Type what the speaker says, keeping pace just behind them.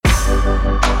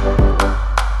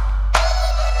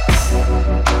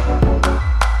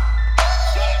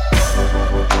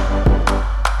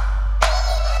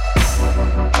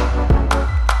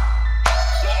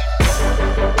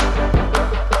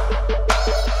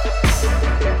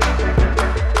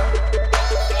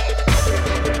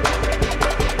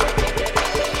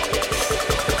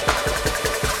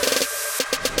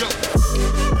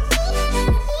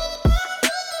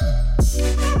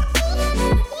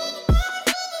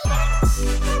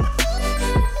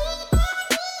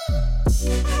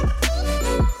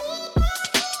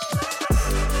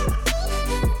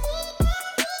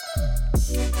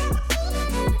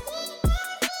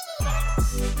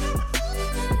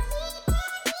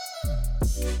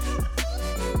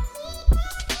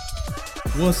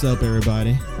What's up,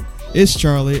 everybody? It's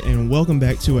Charlie, and welcome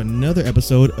back to another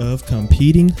episode of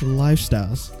Competing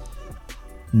Lifestyles.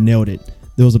 Nailed it.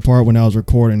 There was a part when I was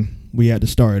recording, we had to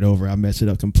start it over. I messed it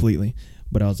up completely,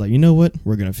 but I was like, you know what?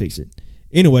 We're gonna fix it.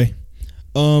 Anyway,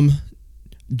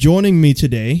 joining me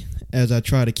today, as I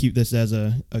try to keep this as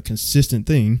a consistent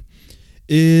thing,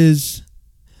 is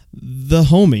the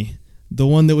homie, the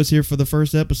one that was here for the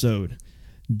first episode,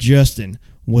 Justin.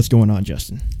 What's going on,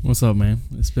 Justin? What's up, man?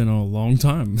 It's been a long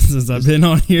time since I've been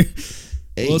on here.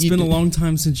 Well, it's been a long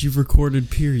time since you've recorded,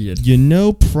 period. You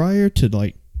know, prior to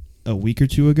like a week or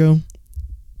two ago,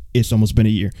 it's almost been a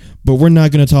year. But we're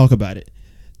not going to talk about it.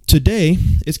 Today,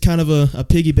 it's kind of a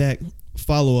piggyback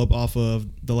follow-up off of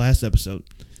the last episode.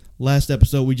 Last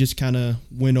episode, we just kind of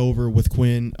went over with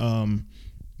Quinn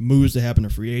moves that happen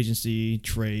in free agency,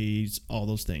 trades, all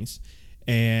those things.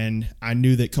 And I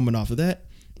knew that coming off of that,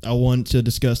 I wanted to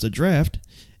discuss the draft,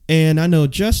 and I know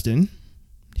Justin,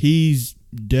 he's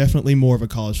definitely more of a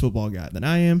college football guy than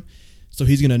I am, so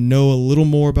he's going to know a little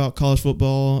more about college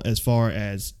football as far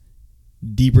as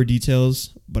deeper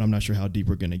details, but I'm not sure how deep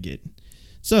we're going to get.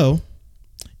 So,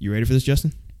 you ready for this,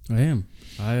 Justin? I am.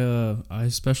 I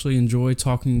especially enjoy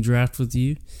talking draft with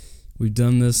you. We've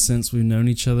done this since we've known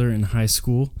each other in high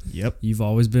school. Yep. You've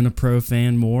always been a pro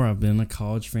fan more. I've been a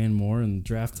college fan more, and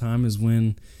draft time is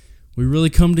when we really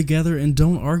come together and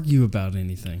don't argue about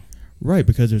anything. Right,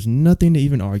 because there's nothing to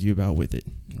even argue about with it.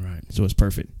 Right. So it's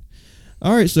perfect.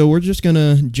 All right, so we're just going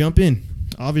to jump in.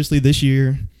 Obviously, this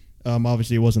year,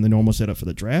 it wasn't the normal setup for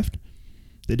the draft.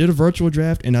 They did a virtual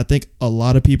draft, and I think a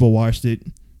lot of people watched it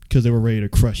because they were ready to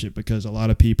crush it, because a lot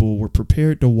of people were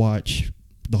prepared to watch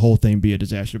the whole thing be a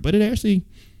disaster. But it actually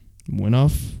went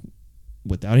off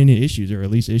without any issues, or at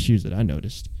least issues that I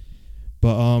noticed.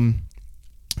 But,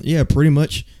 yeah, pretty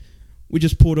much. We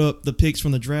just pulled up the picks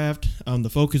from the draft. The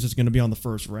focus is going to be on the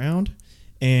first round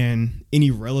and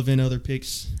any relevant other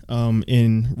picks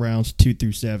in rounds 2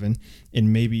 through 7,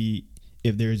 and maybe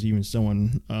if there's even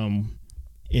someone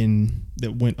in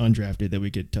that went undrafted that we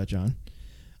could touch on.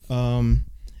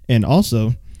 And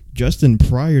also, Justin,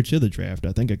 prior to the draft,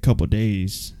 I think it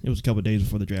was a couple days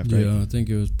before the draft, right? Yeah, I think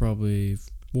it was probably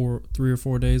 3 or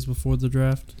 4 days before the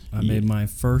draft. I made my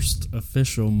first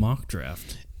official mock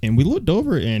draft. And we looked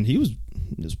over, and he was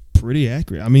pretty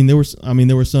accurate. I mean, there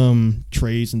were some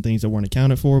trades and things that weren't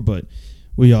accounted for, but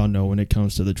we all know when it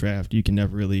comes to the draft, you can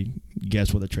never really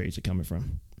guess where the trades are coming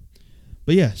from.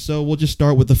 But yeah, so we'll just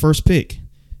start with the first pick.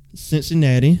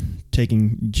 Cincinnati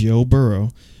taking Joe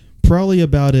Burrow, probably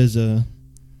about as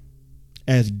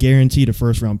guaranteed a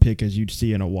first round pick as you'd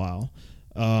see in a while.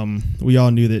 We all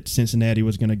knew that Cincinnati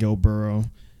was going to go Burrow.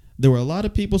 There were a lot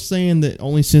of people saying that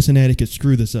only Cincinnati could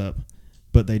screw this up,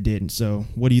 but they didn't. So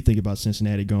what do you think about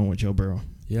Cincinnati going with Joe Burrow?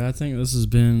 Yeah, I think this has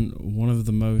been one of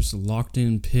the most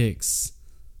locked-in picks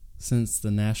since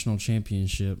the national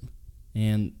championship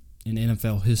and in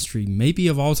NFL history, maybe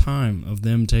of all time, of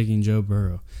them taking Joe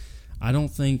Burrow. I don't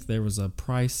think there was a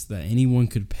price that anyone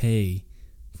could pay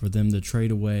for them to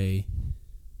trade away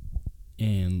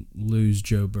and lose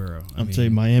Joe Burrow. I'd say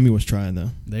Miami was trying,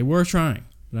 though. They were trying.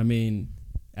 But, I mean,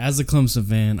 as a Clemson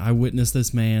fan, I witnessed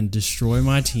this man destroy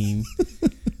my team.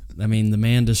 I mean, the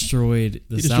man destroyed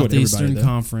the Southeastern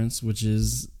Conference, which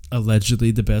is allegedly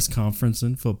the best conference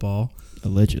in football.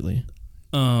 Allegedly.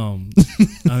 I mean,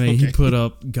 okay. He put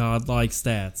up godlike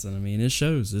stats, and I mean, it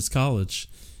shows. It's college.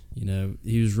 You know,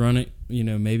 he was running,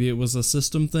 maybe it was a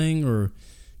system thing, or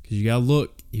because you got to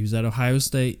look, he was at Ohio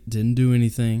State, didn't do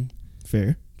anything.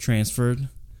 Fair. Transferred.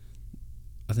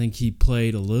 I think he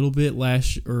played a little bit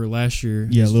last year.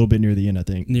 Yeah, a little bit near the end, I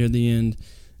think. Near the end.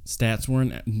 Stats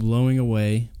weren't blowing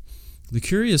away. The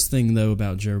curious thing, though,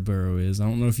 about Joe Burrow is, I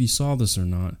don't know if you saw this or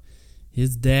not,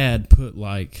 his dad put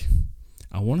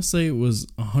I want to say it was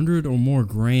 $100 or more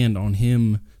grand on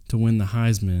him to win the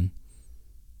Heisman,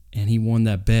 and he won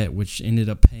that bet, which ended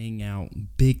up paying out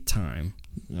big time.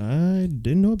 I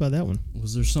didn't know about that one.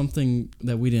 Was there something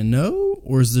that we didn't know,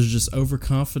 or is there just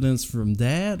overconfidence from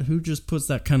dad? Who just puts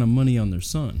that kind of money on their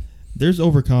son? There's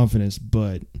overconfidence,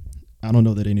 but I don't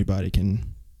know that anybody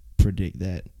can predict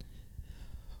that.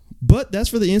 But that's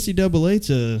for the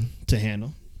NCAA to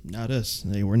handle, not us.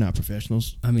 Hey, we're not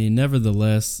professionals. I mean,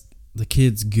 nevertheless, the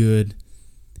kid's good.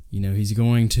 He's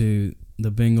going to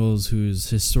the Bengals, who's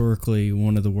historically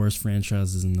one of the worst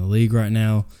franchises in the league right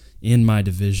now, in my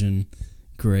division.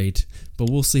 Great. But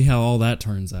we'll see how all that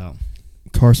turns out.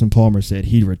 Carson Palmer said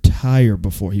he'd retire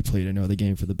before he played another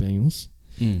game for the Bengals.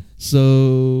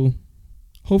 So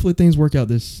hopefully things work out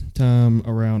this time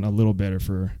around a little better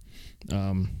for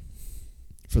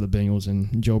the Bengals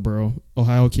and Joe Burrow,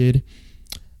 Ohio kid.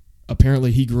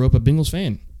 Apparently he grew up a Bengals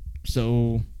fan.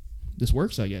 So this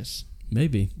works, I guess.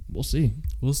 Maybe. We'll see.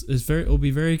 It'll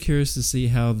be very curious to see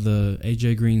how the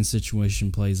AJ Green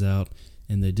situation plays out.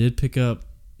 And they did pick up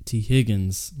T.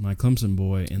 Higgins, my Clemson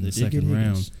boy, in the second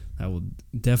round. That will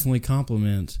definitely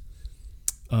complement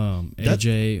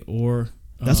AJ or.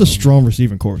 That's a strong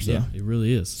receiving corps, though. Yeah, it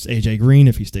really is. It's AJ Green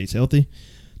if he stays healthy.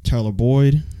 Tyler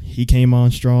Boyd, he came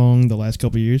on strong the last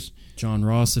couple of years. John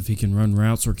Ross if he can run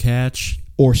routes or catch.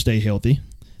 Or stay healthy.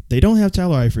 They don't have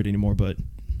Tyler Eifert anymore, but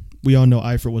we all know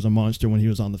Eifert was a monster when he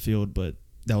was on the field, but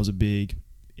that was a big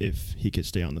if he could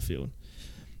stay on the field.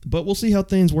 But we'll see how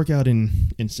things work out in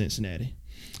Cincinnati.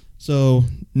 So,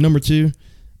 number 2,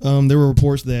 there were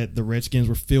reports that the Redskins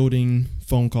were fielding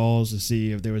phone calls to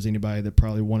see if there was anybody that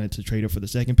probably wanted to trade up for the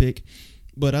second pick.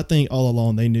 But I think all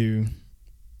along they knew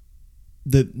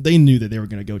that they were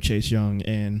going to go Chase Young,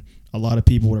 and a lot of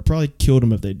people would have probably killed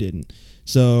him if they didn't.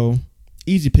 So,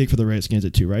 easy pick for the Redskins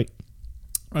at 2, right?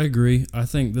 I agree. I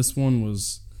think this one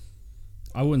was,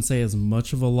 I wouldn't say as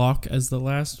much of a lock as the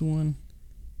last one,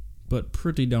 but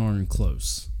pretty darn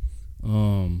close.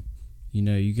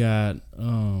 You got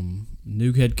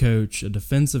new head coach, a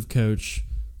defensive coach,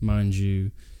 mind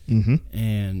you,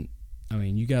 and I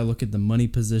mean, you got to look at the money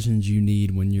positions you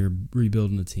need when you're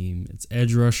rebuilding a team. It's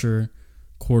edge rusher,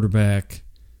 quarterback,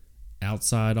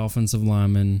 outside offensive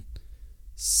lineman.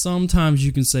 Sometimes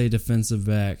you can say defensive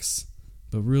backs,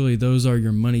 but really those are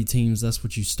your money teams. That's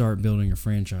what you start building your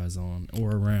franchise on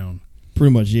or around.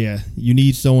 Pretty much, yeah. You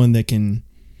need someone that can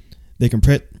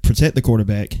protect the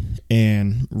quarterback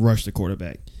and rush the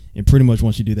quarterback. And pretty much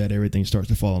once you do that, everything starts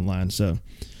to fall in line. So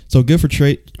good for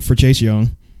Chase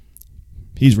Young.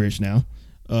 He's rich now.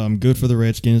 Good for the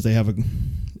Redskins. They have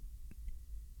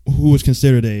who was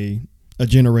considered a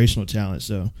generational talent.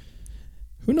 So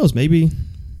who knows? Maybe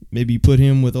you put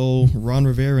him with old Ron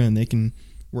Rivera and they can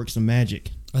work some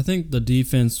magic. I think the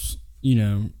defense,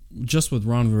 just with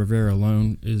Ron Rivera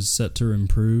alone, is set to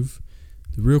improve.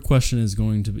 The real question is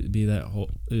going to be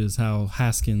is how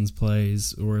Haskins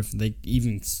plays, or if they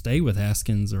even stay with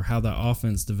Haskins, or how that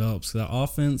offense develops. That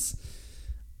offense,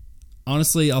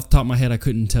 honestly, off the top of my head, I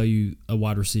couldn't tell you a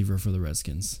wide receiver for the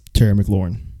Redskins. Terry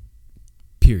McLaurin.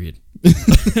 Period.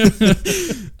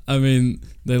 I mean,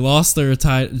 they lost their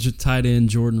tight end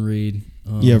Jordan Reed.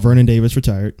 Vernon Davis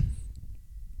retired.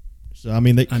 So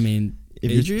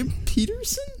Adrian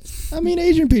Peterson.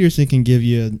 Adrian Peterson can give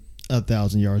you a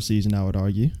 1,000-yard season. I would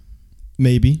argue,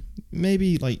 maybe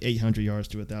like 800 yards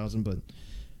to 1,000, but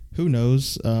who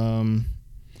knows?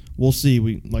 We'll see.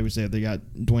 Like we said, they got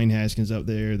Dwayne Haskins up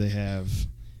there. They have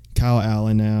Kyle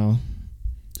Allen now.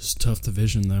 It's a tough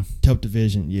division, though. Tough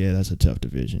division. Yeah, that's a tough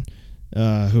division.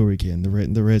 Who are we kidding?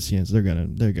 The Redskins. They're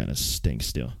gonna stink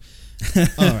still. All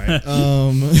right.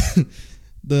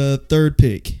 The third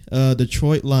pick,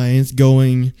 Detroit Lions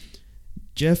going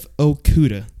Jeff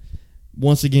Okudah.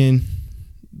 Once again,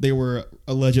 they were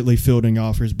allegedly fielding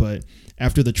offers, but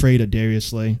after the trade of Darius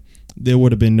Slay, there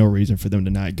would have been no reason for them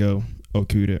to not go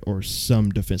Okudah or some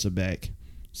defensive back.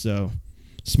 So,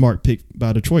 smart pick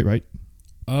by Detroit, right?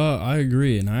 I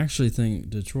agree, and I actually think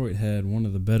Detroit had one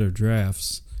of the better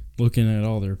drafts. Looking at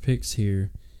all their picks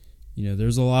here,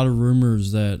 there's a lot of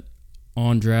rumors that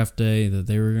on draft day that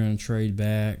they were going to trade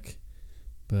back,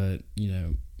 but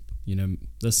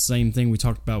that's the same thing we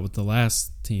talked about with the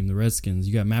last team, the Redskins.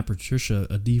 You got Matt Patricia,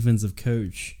 a defensive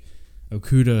coach,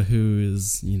 Okudah, who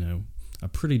is a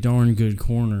pretty darn good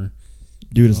corner.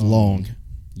 Dude is long.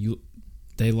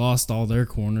 They lost all their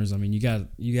corners. I mean, you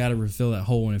got to refill that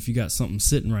hole, and if you got something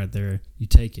sitting right there, you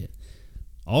take it.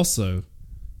 Also,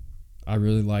 I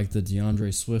really like the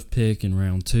DeAndre Swift pick in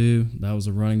round 2. That was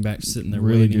a running back sitting there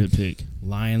really waiting. Good pick.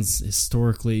 Lions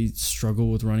historically struggle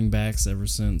with running backs ever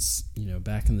since,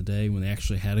 back in the day when they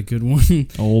actually had a good one.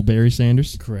 Old Barry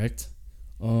Sanders. Correct.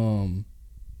 They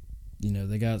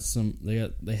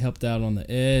helped out on the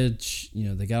edge.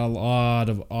 They got a lot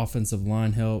of offensive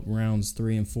line help. Rounds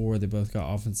 3 and 4, they both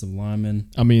got offensive linemen.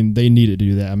 I mean, they needed to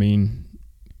do that. I mean,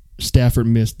 Stafford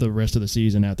missed the rest of the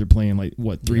season after playing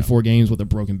 3-4 games with a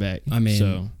broken back. I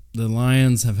mean, the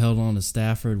Lions have held on to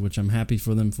Stafford, which I'm happy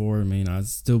for them for. I mean, I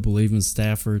still believe in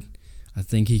Stafford. I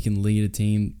think he can lead a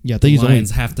team. Yeah, I think the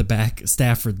Lions have to back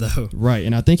Stafford, though. Right,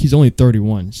 and I think he's only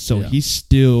 31, so he's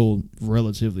still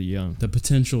relatively young. The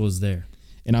potential is there.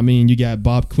 And, I mean, you got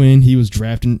Bob Quinn. He was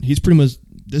drafting. He's pretty much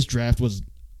 – this draft was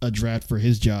a draft for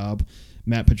his job.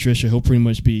 Matt Patricia, he'll pretty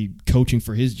much be coaching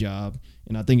for his job.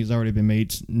 And I think it's already been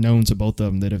made known to both of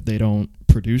them that if they don't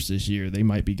produce this year, they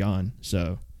might be gone.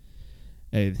 So,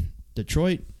 hey,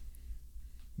 Detroit,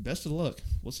 best of luck.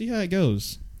 We'll see how it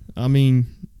goes. I mean,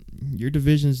 your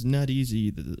division's not easy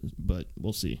either, but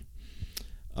we'll see.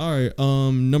 All right.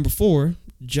 Number 4,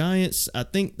 Giants. I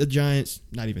think the Giants.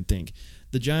 Not even think.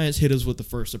 The Giants hit us with the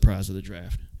first surprise of the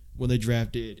draft when they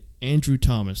drafted Andrew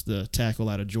Thomas, the tackle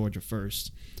out of Georgia,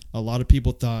 first. A lot of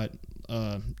people thought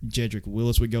Jedrick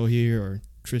Willis would go here or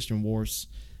Tristan Wirfs,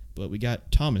 but we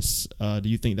got Thomas. Do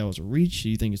you think that was a reach? Do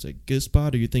you think it's a good spot?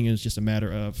 Or do you think it's just a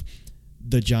matter of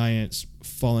the Giants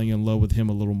falling in love with him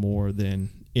a little more than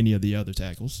any of the other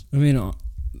tackles? I mean,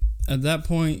 at that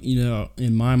point,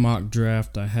 in my mock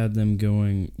draft, I had them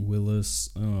going Willis.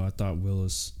 I thought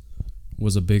Willis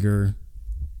was a bigger.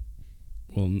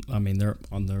 Well, I mean, they're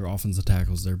on their offensive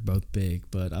tackles. They're both big,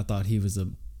 but I thought he was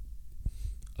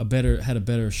had a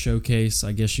better showcase,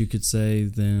 I guess you could say,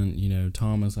 than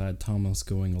Thomas. I had Thomas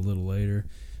going a little later.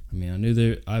 I mean, I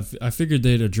knew I figured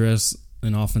they'd address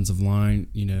an offensive line.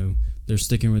 They're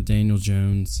sticking with Daniel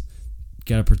Jones.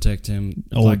 Got to protect him.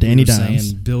 Oh, like Danny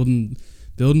Dimes.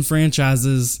 Building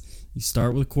franchises. You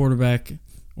start with a quarterback,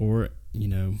 or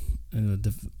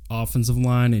the offensive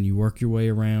line, and you work your way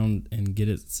around and get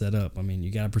it set up. I mean,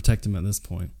 you got to protect him at this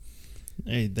point.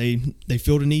 Hey, they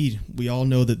filled a need. We all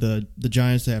know that the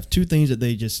Giants have two things that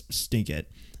they just stink at.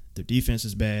 Their defense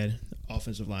is bad.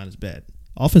 Offensive line is bad.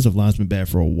 Offensive line's been bad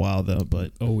for a while though,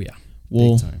 but oh yeah,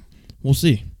 we'll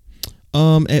see.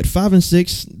 At 5 and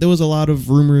 6, there was a lot of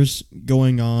rumors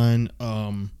going on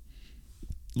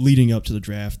leading up to the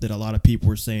draft that a lot of people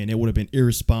were saying it would have been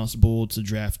irresponsible to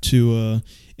draft Tua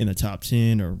in the top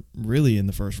 10 or really in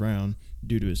the first round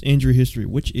due to his injury history,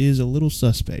 which is a little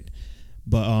suspect.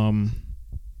 But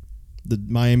the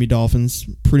Miami Dolphins,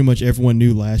 pretty much everyone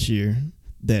knew last year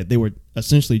that they were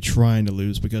essentially trying to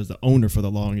lose because the owner for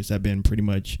the longest had been pretty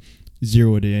much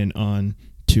zeroed in on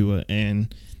Tua,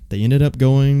 and they ended up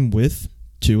going with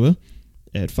Tua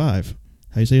at 5.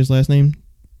 How you say his last name?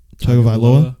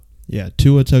 Tagovailoa? Yeah,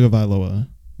 Tua Tagovailoa.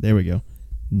 There we go.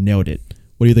 Nailed it.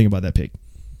 What do you think about that pick?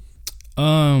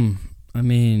 I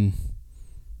mean,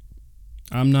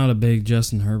 I'm not a big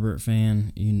Justin Herbert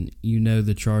fan. You know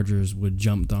the Chargers would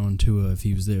jumped on Tua if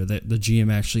he was there. The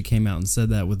GM actually came out and said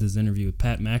that with his interview with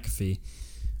Pat McAfee.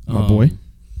 My boy.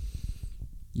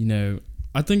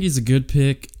 I think he's a good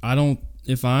pick.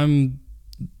 If I'm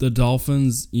the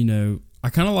Dolphins, I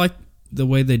kind of like the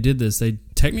way they did this. They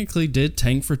technically did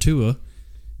tank for Tua.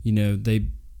 They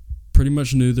pretty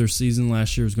much knew their season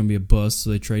last year was going to be a bust, so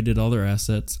they traded all their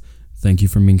assets. Thank you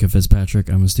for Minkah Fitzpatrick.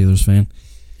 I'm a Steelers fan.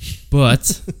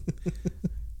 But,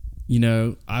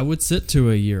 I would sit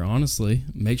Tua a year, honestly.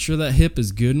 Make sure that hip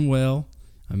is good and well.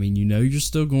 I mean, you're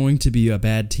still going to be a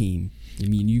bad team. I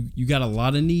mean, you got a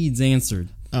lot of needs answered.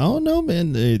 I don't know,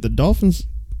 man. The Dolphins,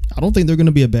 I don't think they're going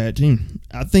to be a bad team.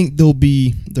 I think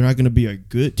they're not going to be a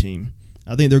good team.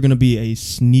 I think they're going to be a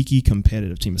sneaky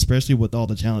competitive team, especially with all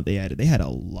the talent they added. They had a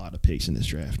lot of picks in this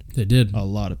draft. They did. A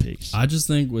lot of picks. I just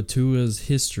think with Tua's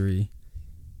history,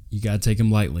 you got to take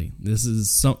him lightly.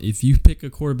 If you pick a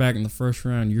quarterback in the first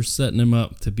round, you're setting him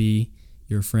up to be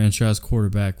your franchise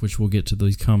quarterback, which we'll get to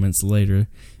these comments later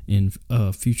in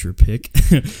a future pick.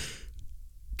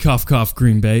 Cough, cough,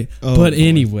 Green Bay. Oh, but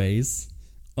anyways,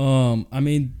 I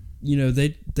mean,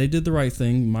 they did the right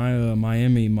thing. My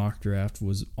Miami mock draft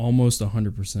was almost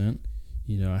 100%.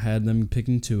 I had them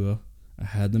picking Tua. I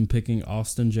had them picking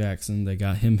Austin Jackson. They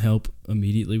got him help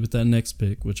immediately with that next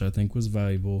pick, which I think was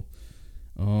valuable.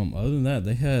 Other than that,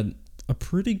 they had a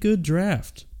pretty good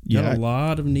draft. Got a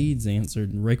lot of needs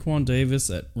answered. Raekwon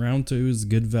Davis at round 2 is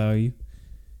good value.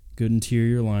 Good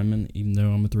interior lineman. Even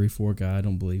though I'm a 3-4 guy, I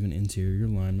don't believe in interior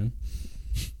linemen.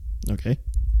 Okay.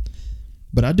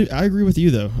 But I agree with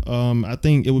you, though. I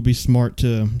think it would be smart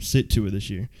to sit Tua this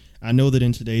year. I know that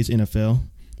in today's NFL,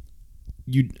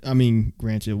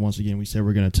 granted, once again, we said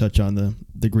we're going to touch on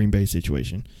the Green Bay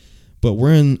situation. But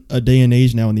we're in a day and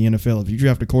age now in the NFL. If you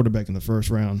draft a quarterback in the first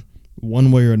round,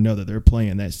 one way or another, they're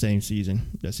playing that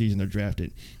season they're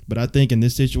drafted. But I think in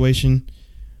this situation,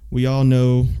 we all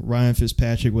know Ryan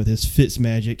Fitzpatrick with his Fitz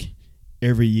magic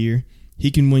every year.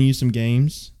 He can win you some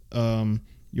games.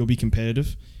 You'll be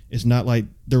competitive. It's not like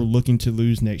they're looking to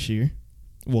lose next year.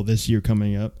 Well, this year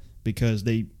coming up, because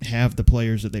they have the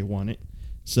players that they wanted.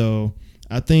 So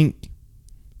I think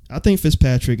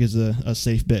Fitzpatrick is a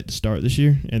safe bet to start this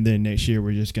year, and then next year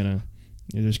you're just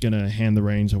gonna hand the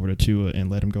reins over to Tua and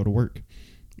let him go to work.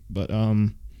 But like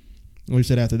we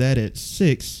said, after that at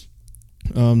 6,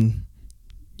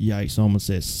 yikes, almost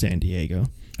said San Diego.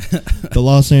 The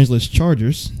Los Angeles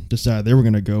Chargers decided they were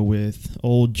gonna go with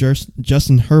old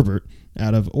Justin Herbert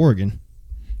out of Oregon.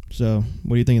 So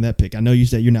what do you think of that pick? I know you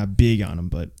said you're not big on him,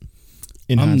 but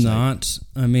in hindsight. I'm not.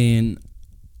 I mean,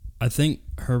 I think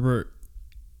Herbert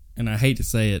and I hate to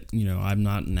say it, I'm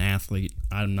not an athlete.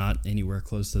 I'm not anywhere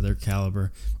close to their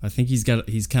caliber. I think he's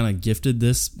kind of gifted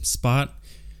this spot.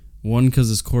 One, because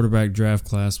his quarterback draft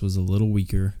class was a little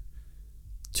weaker.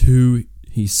 Two,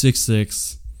 he's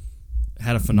 6'6",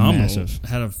 had a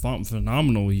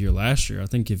phenomenal year last year. I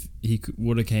think if he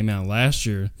would have came out last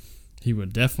year, he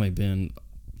would definitely been,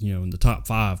 in the top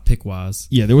 5 pick wise.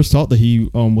 Yeah, there was thought that he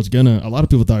was gonna. A lot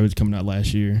of people thought he was coming out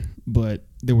last year, but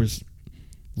there was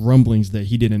rumblings that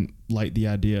he didn't like the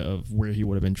idea of where he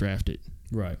would have been drafted.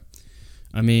 Right.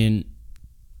 I mean,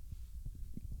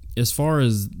 as far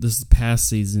as this past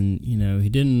season, he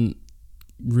didn't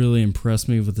really impress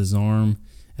me with his arm.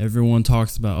 Everyone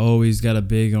talks about, he's got a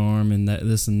big arm and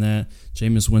this and that.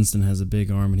 Jameis Winston has a big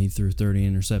arm, and he threw 30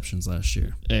 interceptions last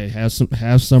year. Hey,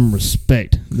 have some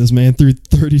respect. This man threw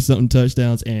 30-something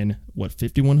touchdowns and,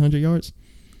 5,100 yards?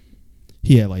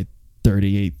 He had like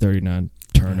 38, 39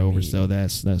 turnovers, so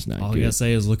that's not good. All I got to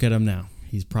say is look at him now.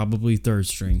 He's probably third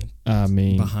string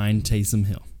behind Taysom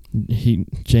Hill.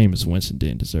 Jameis Winston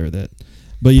didn't deserve that.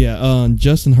 But yeah,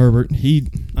 Justin Herbert,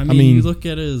 you look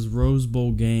at his Rose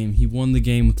Bowl game, he won the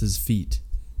game with his feet.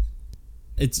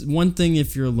 It's one thing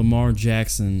if you're Lamar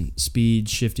Jackson, speed,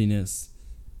 shiftiness.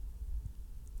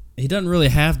 He doesn't really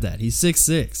have that. He's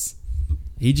 6'6".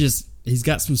 He's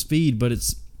got some speed, but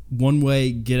it's one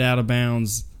way, get out of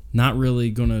bounds, not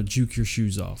really going to juke your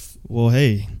shoes off. Well,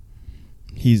 hey,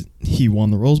 he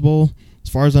won the Rose Bowl. As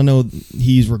far as I know,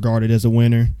 he's regarded as a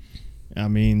winner. I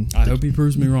hope he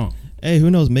proves me wrong. Hey,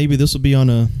 who knows? Maybe this will be on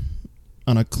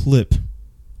a clip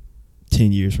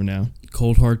 10 years from now.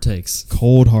 Cold hard takes.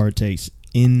 Cold hard takes,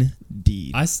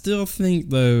 indeed. I still think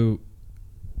though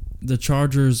the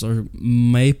Chargers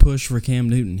may push for Cam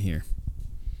Newton here.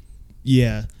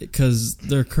 Yeah, because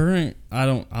their current I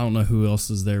don't know who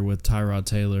else is there with Tyrod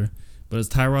Taylor, but it's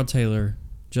Tyrod Taylor,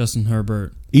 Justin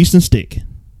Herbert, Easton Stick.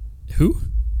 Who?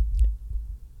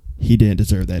 He didn't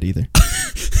deserve that either.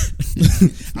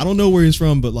 I don't know where he's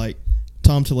from, but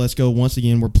Tom Telesco, once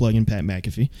again, we're plugging Pat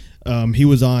McAfee. He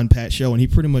was on Pat's show, and he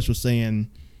pretty much was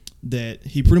saying that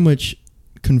he pretty much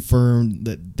confirmed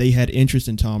that they had interest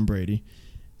in Tom Brady,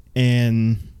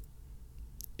 and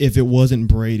if it wasn't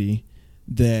Brady,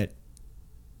 that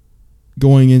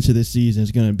going into this season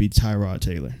is going to be Tyrod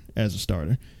Taylor as a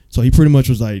starter. So he pretty much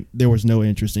was like, there was no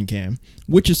interest in Cam,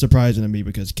 which is surprising to me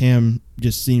because Cam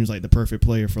just seems like the perfect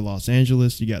player for Los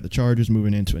Angeles. You got the Chargers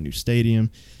moving into a new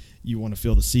stadium. You want to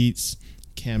fill the seats.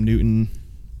 Cam Newton,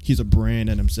 he's a brand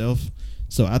in himself.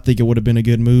 So I think it would have been a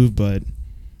good move, but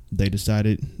they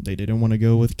decided they didn't want to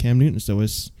go with Cam Newton. So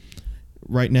it's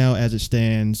right now, as it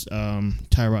stands,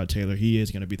 Tyrod Taylor, he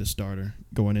is going to be the starter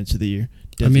going into the year.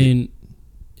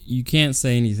 You can't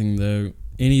say anything, though.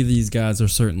 Any of these guys are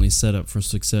certainly set up for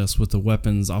success with the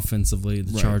weapons offensively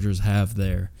the Chargers have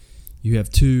there. You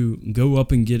have 2 go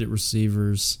up and get it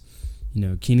receivers.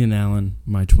 Keenan Allen,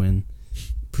 my twin,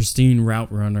 pristine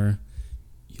route runner.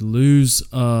 You lose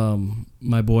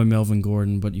my boy Melvin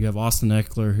Gordon, but you have Austin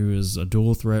Eckler, who is a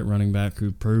dual threat running back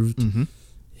who proved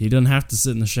he doesn't have to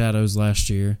sit in the shadows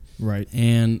last year. Right.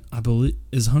 And I believe,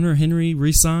 is Hunter Henry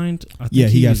re-signed? Yeah,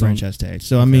 he got franchise tagged.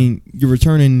 So, okay. You're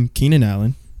returning Keenan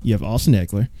Allen. You have Austin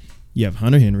Eckler. You have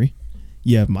Hunter Henry.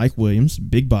 You have Mike Williams,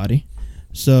 big body.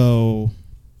 So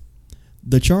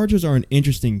the Chargers are an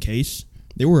interesting case.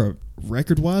 They were,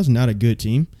 record-wise, not a good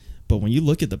team. But when you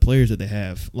look at the players that they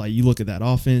have, you look at that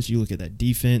offense, you look at that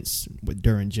defense with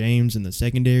Derwin James in the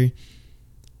secondary,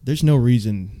 there's no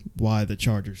reason why the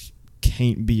Chargers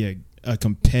can't be a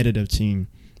competitive team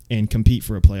and compete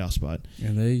for a playoff spot.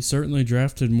 And they certainly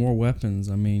drafted more weapons.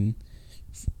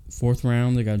 4th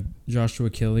round, they got Joshua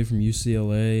Kelly from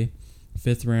UCLA.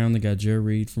 5th round, they got Jerry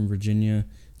Reed from Virginia.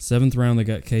 7th round, they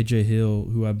got KJ Hill,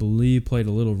 who I believe played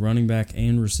a little running back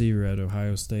and receiver at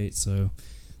Ohio State. So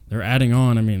they're adding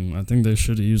on. I think they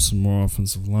should have used some more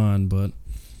offensive line, but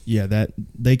yeah, that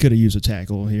they could have used a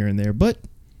tackle here and there. But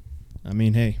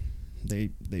hey,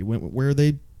 they went where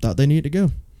they thought they needed to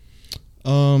go.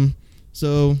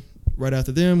 So right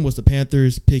after them was the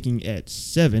Panthers picking at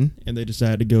 7, and they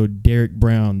decided to go Derek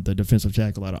Brown, the defensive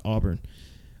tackle out of Auburn.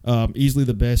 Easily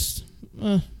the best.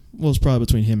 It's probably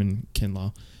between him and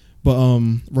Kinlaw,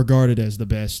 but regarded as the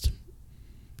best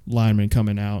lineman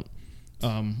coming out.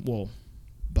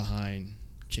 Behind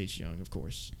Chase Young, of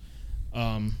course.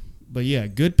 But yeah,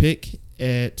 good pick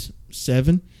at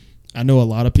 7. I know a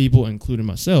lot of people, including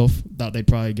myself, thought they'd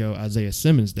probably go Isaiah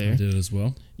Simmons there. I did as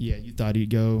well. Yeah, you thought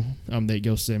they'd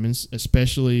go Simmons,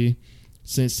 especially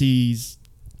since he's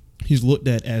looked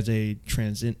at as a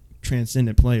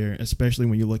transcendent player, especially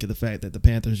when you look at the fact that the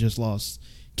Panthers just lost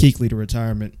Kuechly to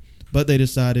retirement. But they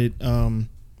decided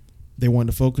they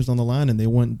wanted to focus on the line, and they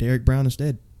went Derek Brown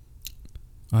instead.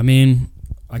 I mean,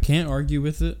 I can't argue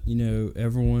with it. You know,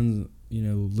 everyone, you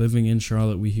know, living in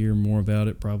Charlotte, we hear more about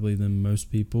it probably than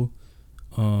most people,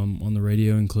 on the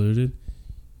radio included.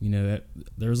 You know,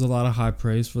 there's a lot of high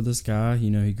praise for this guy.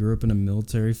 You know, he grew up in a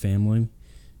military family.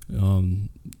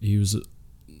 He was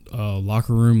a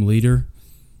locker room leader.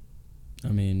 I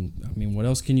mean, what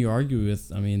else can you argue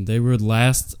with? I mean, they were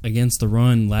last against the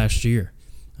run last year.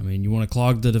 I mean, you want to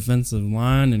clog the defensive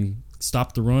line and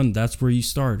stop the run, that's where you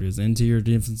start, is interior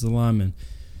defensive lineman.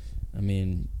 I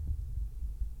mean,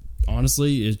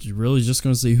 honestly, it's really just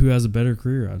going to see who has a better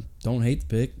career. I don't hate the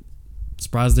pick.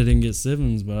 Surprised they didn't get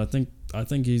Simmons, but I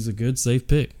think he's a good, safe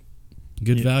pick.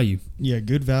 Good value. Yeah,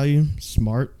 good value,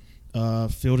 smart,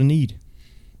 filled a need.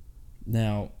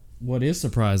 Now, what is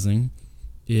surprising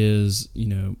is, you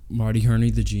know, Marty Hurney,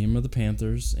 the GM of the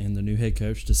Panthers, and the new head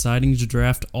coach deciding to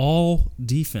draft all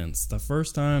defense. The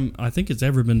first time I think it's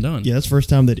ever been done. Yeah, that's the first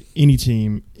time that any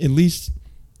team, at least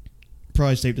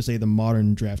probably safe to say the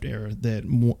modern draft era,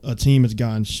 that a team has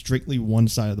gone strictly one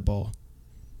side of the ball.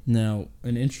 Now,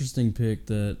 an interesting pick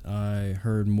that I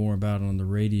heard more about on the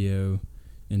radio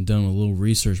and done a little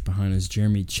research behind is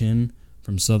Jeremy Chin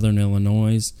from Southern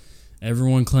Illinois.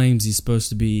 Everyone claims he's supposed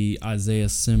to be Isaiah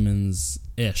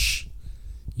Simmons-ish.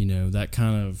 You know, that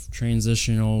kind of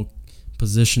transitional,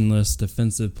 positionless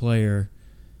defensive player.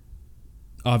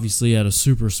 Obviously at a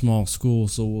super small school,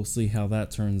 so we'll see how that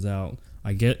turns out.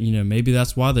 I get, you know, maybe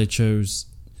that's why they chose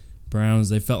Browns.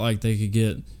 They felt like they could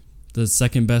get the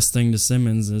second best thing to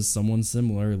Simmons is someone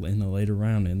similar in the later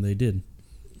round, and they did.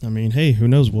 I mean, hey, who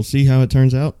knows? We'll see how it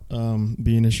turns out.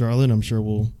 Being in Charlotte, I'm sure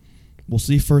we'll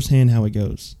see firsthand how it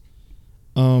goes.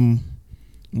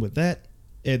 With that,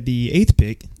 at the 8th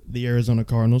pick, the Arizona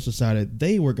Cardinals decided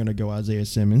they were going to go Isaiah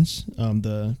Simmons.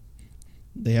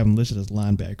 They have him listed as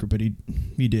linebacker, but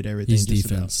he did everything. He's just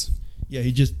defense. About. Yeah,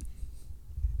 he just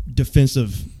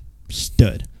defensive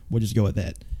stud. We'll just go with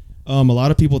that. A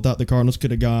lot of people thought the Cardinals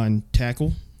could have gone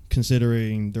tackle,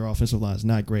 considering their offensive line is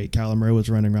not great. Kyler Murray was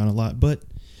running around a lot, but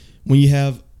when you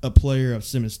have a player of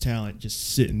Simmons' talent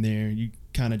just sitting there, you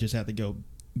kind of just have to go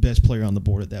best player on the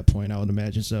board at that point, I would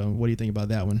imagine. So what do you think about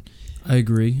that one? I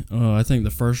agree. I think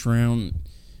the first round,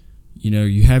 you know,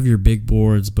 you have your big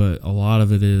boards, but a lot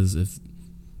of it is if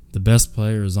the best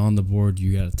player is on the board,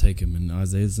 you got to take him. And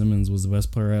Isaiah Simmons was the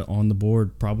best player on the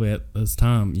board probably at this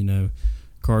time. You know,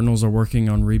 Cardinals are working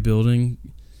on rebuilding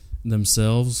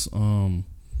themselves.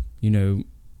 You know,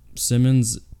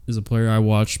 Simmons is a player I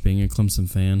watched being a Clemson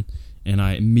fan, and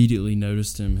I immediately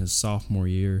noticed him his sophomore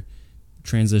year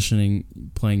transitioning,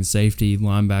 playing safety,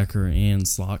 linebacker, and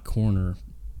slot corner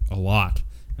a lot.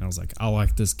 And I was like, I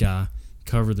like this guy.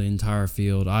 Cover the entire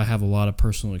field. I have a lot of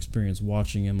personal experience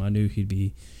watching him. I knew he'd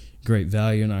be great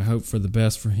value, and I hope for the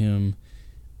best for him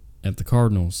at the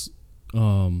Cardinals.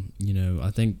 You know,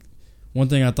 I think one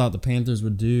thing I thought the Panthers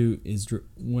would do is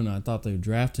when I thought they would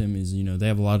draft him is, you know, they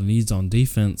have a lot of needs on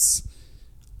defense.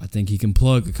 I think he can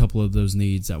plug a couple of those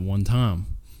needs at one time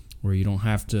where you don't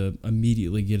have to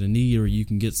immediately get a need, or you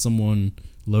can get someone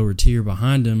lower tier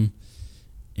behind him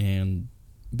and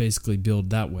basically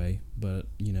build that way. But,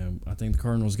 you know, I think the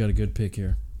Cardinals got a good pick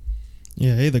here.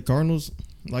 Yeah, hey, the Cardinals,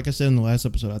 like I said in the last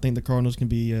episode, I think the Cardinals can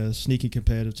be a sneaky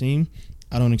competitive team.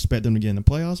 I don't expect them to get in the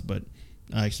playoffs, but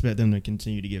I expect them to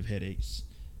continue to give headaches.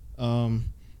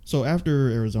 So after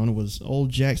Arizona was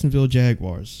old Jacksonville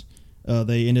Jaguars.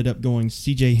 They ended up going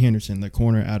C.J. Henderson, the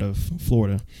corner out of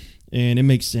Florida. And it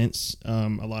makes sense. A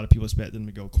lot of people expect them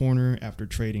to go corner after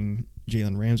trading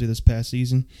Jalen Ramsey this past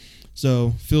season.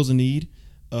 So, fills a need.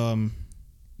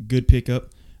 Good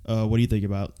pickup. What do you think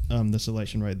about the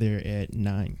selection right there at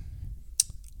 9?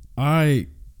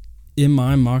 In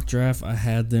my mock draft, I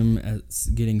had them at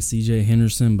getting C.J.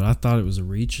 Henderson, but I thought it was a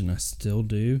reach, and I still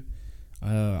do.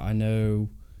 I know,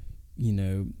 you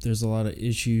know, there's a lot of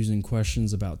issues and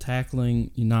questions about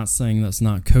tackling. You're not saying that's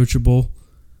not coachable,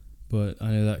 but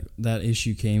I know that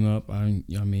issue came up. I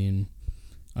mean,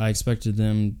 I expected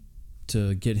them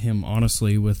to get him,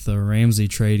 honestly, with the Ramsey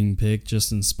trading pick,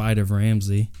 just in spite of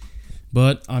Ramsey.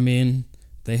 But, I mean,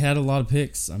 they had a lot of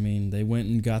picks. I mean, they went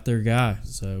and got their guy,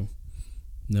 so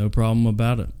no problem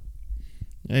about it.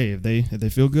 Hey, if they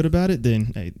feel good about it,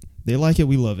 then, hey, they like it,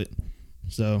 we love it.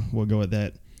 So, we'll go with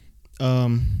that.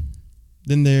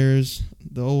 Then there's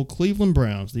the old Cleveland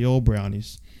Browns, the old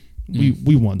Brownies.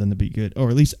 We want them to be good, or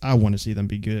at least I want to see them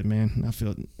be good, man.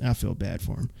 I feel bad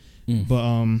for them.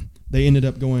 But they ended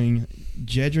up going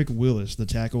Jedrick Willis, the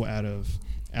tackle out of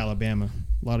Alabama.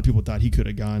 A lot of people thought he could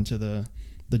have gone to the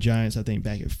Giants, I think,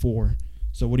 back at 4.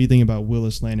 So what do you think about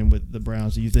Willis landing with the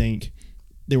Browns? Do you think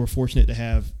they were fortunate to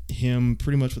have him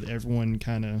pretty much with everyone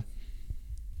kind of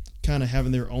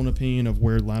having their own opinion of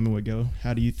where linemen would go.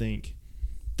 How do you think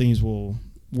things will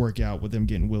work out with them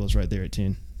getting Willis right there at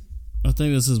 10? I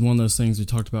think this is one of those things we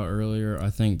talked about earlier. I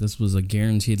think this was a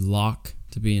guaranteed lock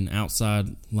to be an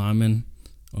outside lineman.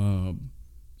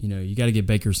 You got to get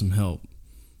Baker some help.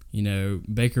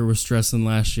 Baker was stressing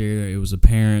last year. It was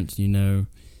apparent. You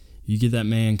get that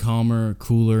man calmer,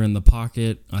 cooler in the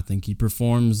pocket. I think he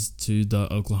performs to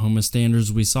the Oklahoma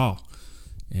standards we saw.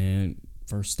 And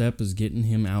first step is getting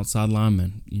him outside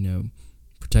lineman.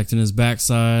 Protecting his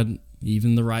backside,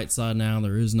 even the right side now.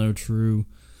 There is no true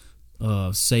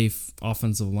safe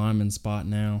offensive lineman spot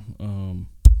now.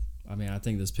 I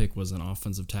think this pick was an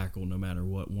offensive tackle no matter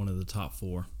what, one of the top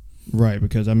 4. Right,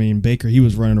 because, Baker, he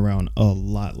was running around a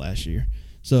lot last year.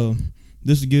 So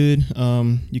this is good.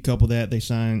 You couple that, they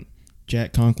signed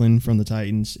Jack Conklin from the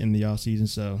Titans in the offseason.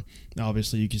 So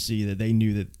obviously you can see that they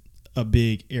knew that a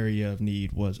big area of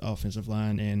need was offensive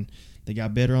line, and they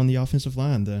got better on the offensive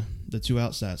line, the 2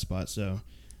 outside spots. So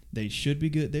they should be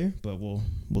good there, but we'll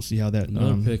see how that.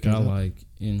 Another pick I like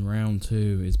in round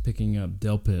 2 is picking up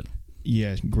Delpit.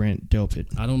 Yeah, Grant Delpit.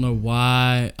 I don't know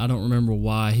why. I don't remember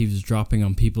why he was dropping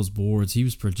on people's boards. He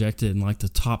was projected in the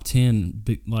top 10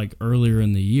 earlier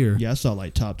in the year. Yeah, I saw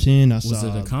top 10. Was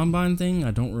it a combine thing? I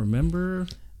don't remember.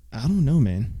 I don't know,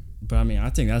 man. But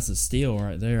I think that's a steal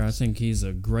right there. I think he's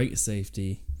a great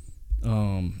safety.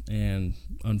 And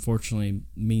unfortunately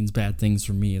means bad things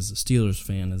for me as a Steelers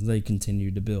fan as they continue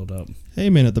to build up.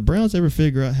 Hey, man, if the Browns ever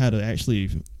figure out how to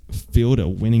actually field a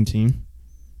winning team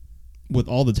with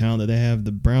all the talent that they have,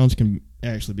 the Browns can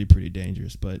actually be pretty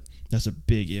dangerous. But that's a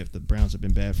big if. The Browns have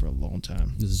been bad for a long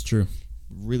time. This is true.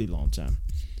 Really long time.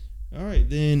 All right,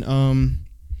 then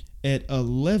at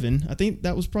 11, I think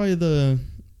that was probably the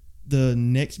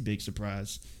next big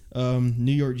surprise.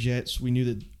 New York Jets, we knew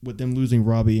that with them losing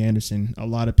Robbie Anderson, a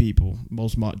lot of people,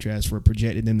 most mock drafts were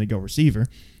projected them to go receiver.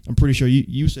 I'm pretty sure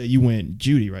you said you went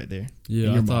Judy right there.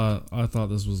 Yeah, I thought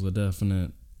this was a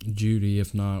definite Judy,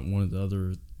 if not one of the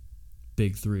other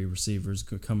big 3 receivers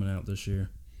coming out this year.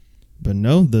 But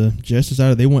no, the Jets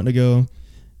decided they wanted to go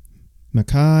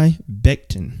Mekhi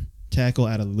Becton, tackle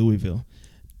out of Louisville.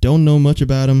 Don't know much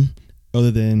about him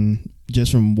other than just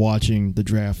from watching the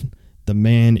draft. The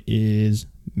man is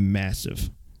massive.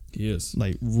 He is.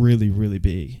 Really, really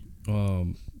big.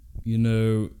 There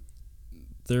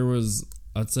was,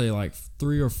 I'd say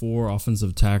 3 or 4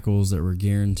 offensive tackles that were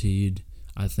guaranteed,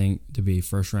 I think, to be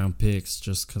first-round picks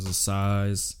just because of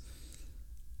size,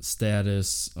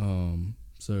 status.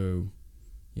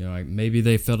 Maybe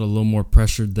they felt a little more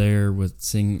pressured there with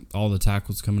seeing all the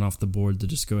tackles coming off the board to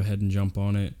just go ahead and jump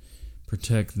on it,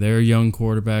 protect their young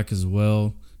quarterback as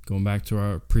well. Going back to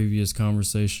our previous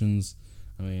conversations,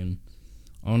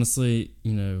 honestly,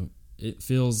 it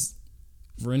feels,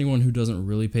 for anyone who doesn't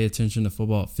really pay attention to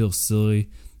football, it feels silly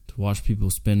to watch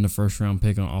people spend a first-round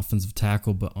pick on offensive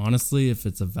tackle. But honestly, if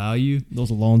it's a value,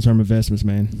 those are long-term investments,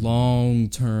 man.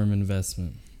 Long-term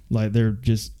investment. They're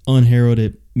just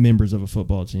unheralded members of a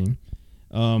football team.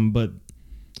 But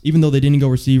even though they didn't go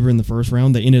receiver in the first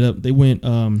round, they went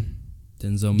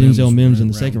Denzel Mims in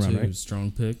the second round, right?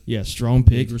 Strong pick. Yeah, strong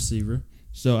pick. Big receiver.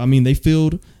 So,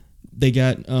 they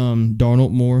got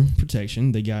Darnold more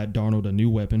protection. They got Darnold a new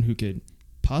weapon who could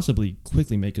possibly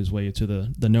quickly make his way into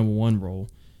the number 1 role,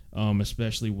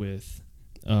 especially with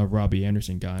Robbie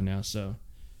Anderson gone now. So,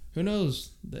 who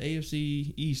knows? The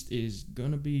AFC East is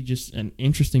going to be just an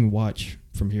interesting watch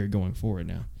from here going forward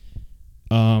now.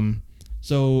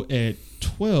 So, at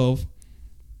 12,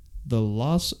 the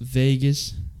Las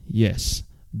Vegas,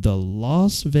 not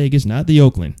the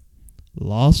Oakland,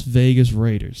 Las Vegas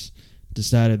Raiders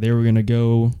decided they were going to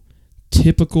go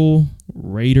typical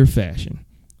Raider fashion.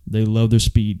 They love their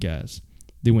speed guys.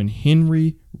 They went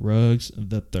Henry Ruggs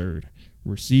III,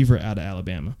 receiver out of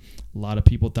Alabama. A lot of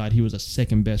people thought he was a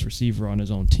second-best receiver on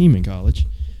his own team in college,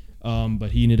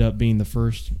 but he ended up being the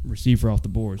first receiver off the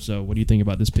board. So what do you think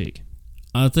about this pick?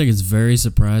 I think it's very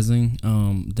surprising.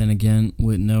 Then again,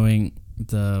 with knowing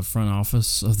the front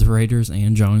office of the Raiders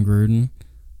and John Gruden,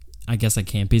 I guess I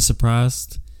can't be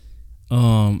surprised.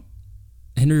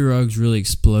 Henry Ruggs really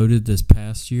exploded this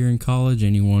past year in college.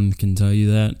 Anyone can tell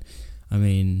you that.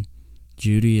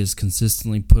 Judy has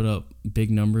consistently put up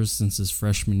big numbers since his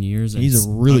freshman years. He's a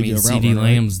really good route runner. CeeDee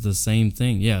Lamb's the same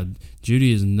thing. Yeah,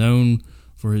 Judy is known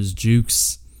for his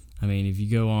jukes. If you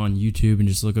go on YouTube and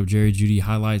just look up Jerry Judy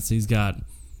highlights, he's got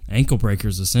ankle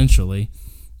breakers essentially.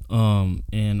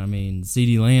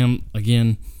 CeeDee Lamb,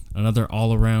 again, another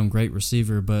all-around great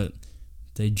receiver, but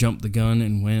they jumped the gun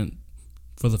and went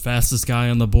for the fastest guy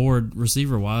on the board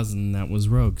receiver-wise, and that was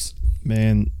Ruggs.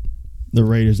 Man, the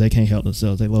Raiders, they can't help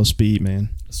themselves. They love speed, man.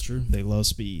 That's true. They love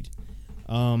speed.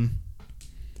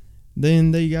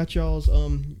 Then they got y'all's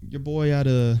your boy out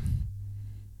of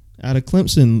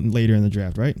Clemson later in the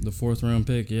draft, right? The 4th round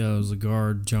pick, yeah, it was a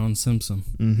guard, John Simpson.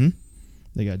 Mm-hmm.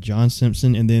 They got John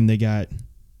Simpson, and then they got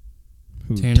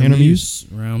who? Tanner Muse,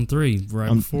 round 3.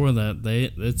 Right before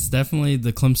that, it's definitely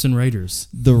the Clemson Raiders.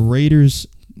 The Raiders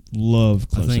love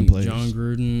Clemson I think players. John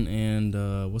Gruden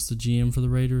and what's the GM for the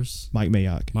Raiders? Mike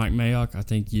Mayock. Mike Mayock. I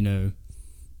think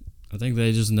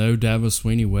they just know Dabo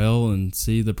Swinney well and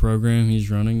see the program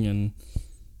he's running, and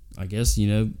I guess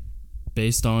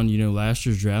based on last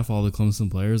year's draft, all the Clemson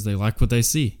players, they like what they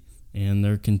see, and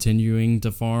they're continuing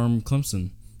to farm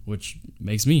Clemson, which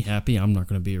makes me happy. I'm not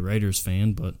going to be a Raiders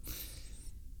fan, but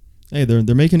hey,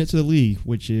 they're making it to the league,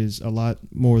 which is a lot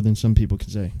more than some people can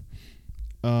say.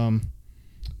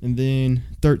 And then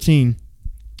 13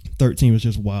 was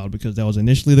just wild because that was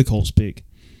initially the Colts pick,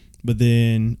 but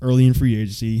then early in free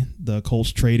agency, the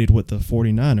Colts traded with the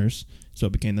 49ers, so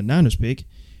it became the Niners pick,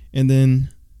 and then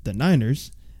the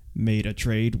Niners made a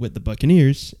trade with the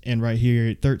Buccaneers, and right here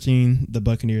at 13, the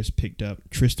Buccaneers picked up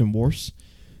Tristan Wirfs,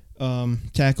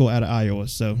 tackle out of Iowa.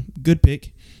 So good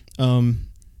pick. When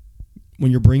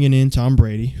you're bringing in Tom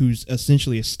Brady, who's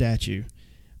essentially a statue,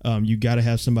 you got to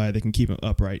have somebody that can keep him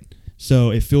upright. So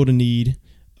it filled a need.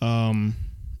 I'm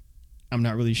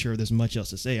not really sure there's much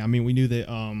else to say. I mean, we knew that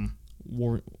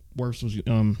Wirfs was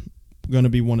going to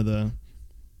be one of the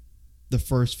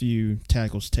first few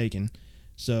tackles taken.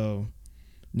 So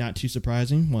not too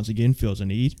surprising. Once again, fills a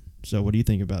need. So what do you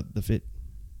think about the fit?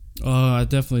 I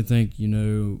definitely think,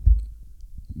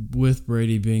 with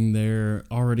Brady being there,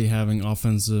 already having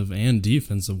offensive and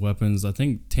defensive weapons, I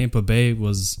think Tampa Bay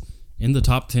was in the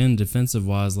top 10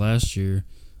 defensive-wise last year.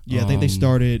 Yeah, I think they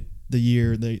started the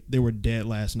year, they were dead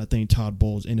last, and I think Todd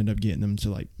Bowles ended up getting them to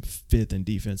like 5th in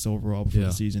defense overall before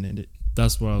the season ended.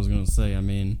 That's what I was going to say. I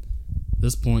mean, at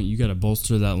this point, you got to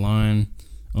bolster that line,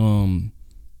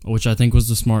 which I think was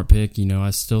the smart pick.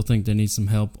 I still think they need some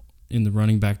help in the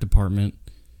running back department,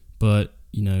 but,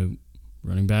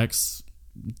 running backs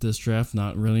this draft,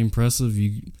 not really impressive.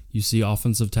 You see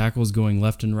offensive tackles going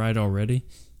left and right already.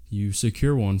 You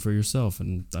secure one for yourself,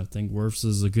 and I think Wirfs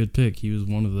is a good pick. He was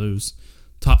one of those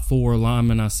top 4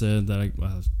 linemen I said that I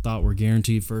thought were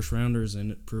guaranteed first-rounders,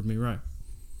 and it proved me right.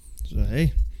 So,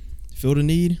 hey, filled a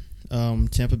need.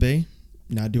 Tampa Bay,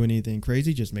 not doing anything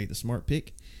crazy, just made the smart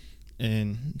pick,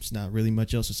 and it's not really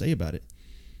much else to say about it.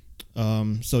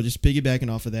 So just piggybacking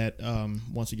off of that,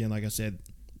 once again, like I said,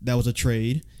 that was a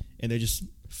trade, and they just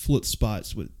flipped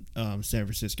spots with San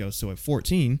Francisco. So at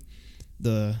 14,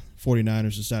 the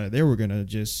 49ers decided they were going to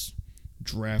just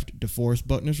draft DeForest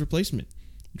Buckner's replacement.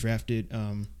 Drafted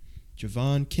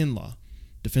Javon Kinlaw,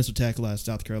 defensive tackle out of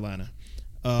South Carolina.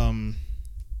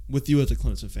 With you as a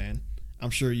Clemson fan,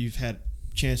 I'm sure you've had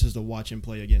chances to watch him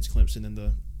play against Clemson in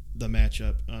the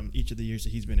matchup each of the years that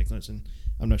he's been at Clemson.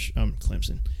 I'm not sure,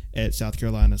 Clemson at South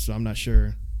Carolina, so I'm not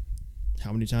sure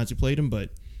how many times he played him, but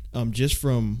just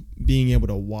from being able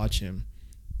to watch him,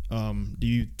 do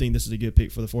you think this is a good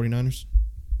pick for the 49ers?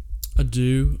 I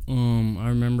do. I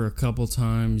remember a couple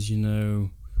times,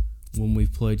 when we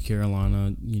played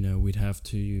Carolina, we'd have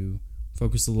to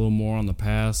focus a little more on the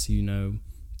pass.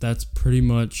 That's pretty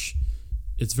much,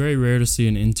 it's very rare to see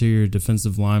an interior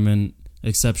defensive lineman,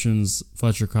 exceptions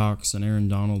Fletcher Cox and Aaron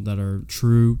Donald, that are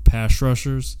true pass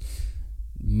rushers.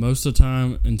 Most of the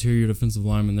time, interior defensive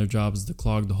linemen, their job is to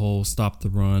clog the hole, stop the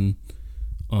run,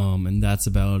 and that's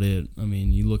about it. I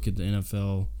mean, you look at the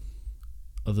NFL,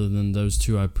 other than those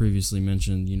two I previously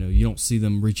mentioned, you don't see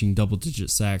them reaching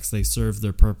double-digit sacks. They serve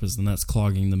their purpose, and that's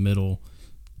clogging the middle,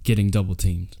 getting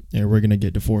double-teamed. Yeah, we're going to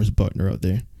get DeForest Buckner out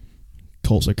there.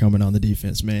 Colts are coming on the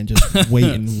defense, man. Just wait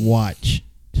and watch.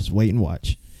 Just wait and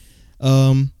watch.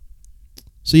 So,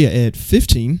 yeah, at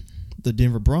 15, the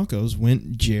Denver Broncos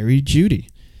went Jerry Jeudy.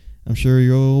 I'm sure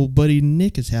your old buddy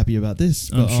Nick is happy about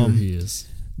this. I'm sure he is.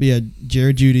 But, yeah,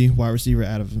 Jerry Jeudy, wide receiver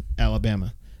out of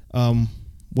Alabama.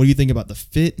 What do you think about the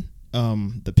fit,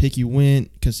 the pick you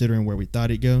went, considering where we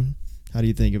thought it'd go? How do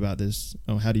you think about this?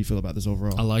 How do you feel about this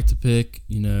overall? I like the pick.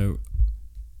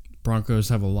 Broncos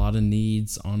have a lot of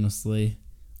needs, honestly.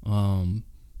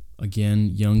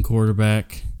 Again, young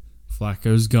quarterback.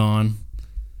 Flacco's gone.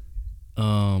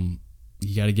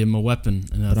 You got to give him a weapon.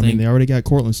 And I think they already got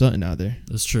Cortland Sutton out there.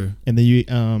 That's true. And then you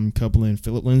couple in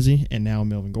Phillip Lindsay and now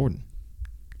Melvin Gordon.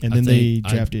 And then they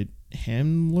drafted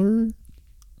Ken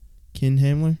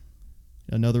Hamler,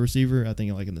 another receiver, I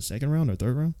think like in the 2nd round or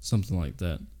 3rd round. Something like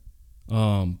that.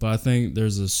 But I think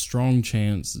there's a strong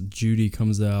chance Jeudy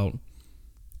comes out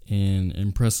and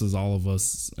impresses all of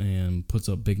us and puts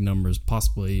up big numbers,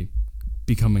 possibly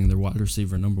becoming their wide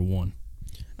receiver number one.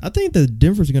 I think that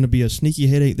Denver's going to be a sneaky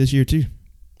headache this year too.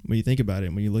 When you think about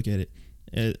it, when you look at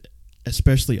it,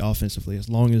 especially offensively, as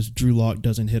long as Drew Lock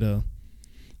doesn't hit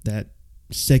that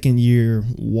second year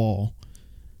wall.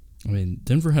 I mean,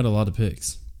 Denver had a lot of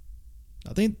picks.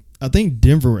 I think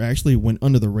Denver actually went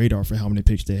under the radar for how many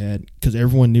picks they had because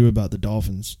everyone knew about the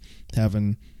Dolphins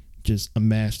having just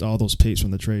amassed all those picks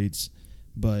from the trades.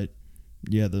 But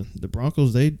yeah, the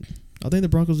Broncos, I think the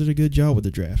Broncos did a good job with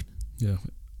the draft. Yeah,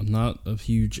 I'm not a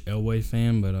huge Elway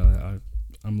fan, but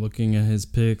I'm looking at his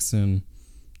picks and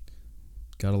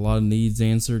got a lot of needs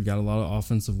answered, got a lot of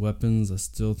offensive weapons. I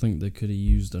still think they could have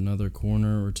used another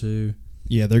corner or two.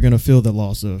 Yeah, they're going to feel the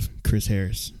loss of Chris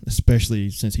Harris, especially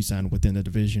since he signed within the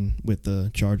division with the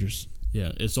Chargers.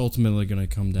 Yeah, it's ultimately going to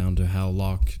come down to how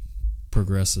Locke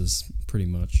progresses, pretty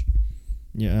much.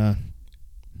 Yeah,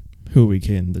 who are we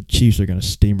kidding? The Chiefs are going to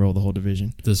steamroll the whole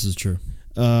division. This is true.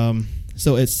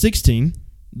 So at 16,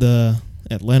 the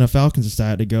Atlanta Falcons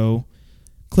decided to go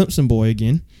Clemson boy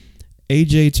again,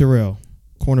 A.J. Terrell,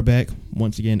 cornerback,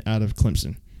 once again out of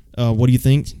Clemson. What do you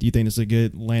think? Do you think it's a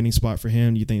good landing spot for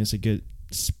him? Do you think it's a good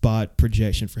spot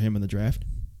projection for him in the draft?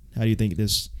 How do you think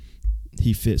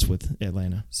he fits with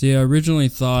Atlanta? See, I originally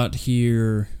thought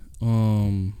here,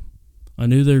 I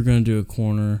knew they were going to do a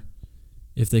corner.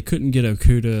 If they couldn't get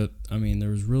Okudah, I mean, there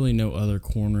was really no other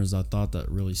corners I thought that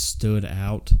really stood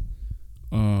out.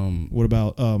 What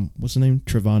about, what's the name?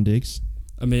 Trevon Diggs?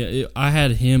 I mean, I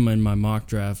had him in my mock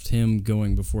draft, him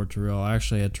going before Terrell. I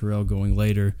actually had Terrell going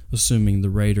later, assuming the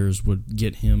Raiders would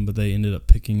get him, but they ended up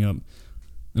picking up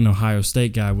an Ohio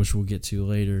State guy, which we'll get to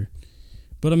later.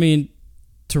 But, I mean,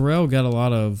 Terrell got a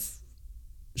lot of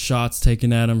shots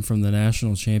taken at him from the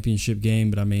national championship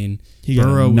game, but, I mean,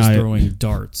 Burrow was throwing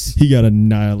darts. He got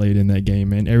annihilated in that game,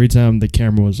 man. Every time the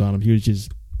camera was on him, he was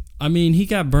just... I mean, he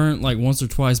got burnt like once or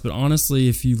twice, but honestly,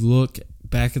 if you look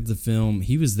back at the film,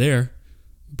 he was there.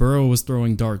 Burrow was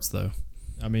throwing darts, though.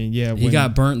 I mean, yeah. He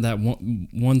got burnt that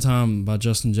one time by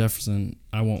Justin Jefferson,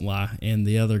 I won't lie, and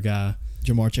the other guy.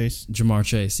 Jamar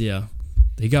Chase, yeah.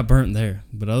 He got burnt there.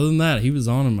 But other than that, he was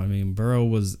on him. I mean, Burrow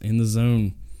was in the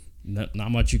zone. Not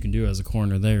much you can do as a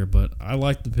corner there, but I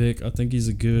like the pick. I think he's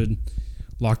a good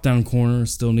lockdown corner.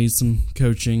 Still needs some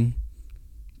coaching.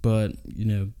 But,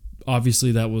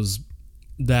 obviously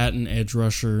that and edge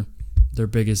rusher, their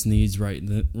biggest needs right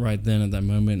then at that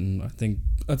moment, and I think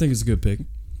it's a good pick.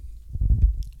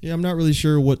 Yeah, I'm not really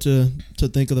sure what to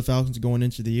think of the Falcons going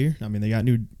into the year. I mean, they got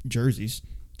new jerseys.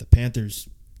 The Panthers'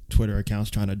 Twitter account's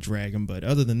trying to drag them, but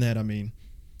other than that, I mean,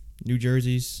 new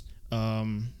jerseys.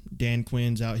 Dan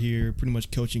Quinn's out here pretty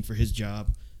much coaching for his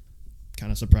job.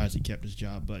 Kind of surprised he kept his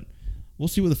job, but we'll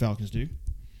see what the Falcons do.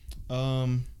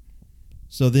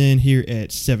 So then here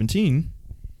at 17,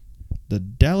 the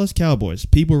Dallas Cowboys.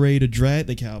 People ready to drag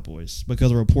the Cowboys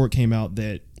because a report came out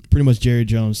that pretty much Jerry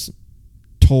Jones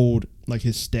told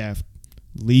his staff,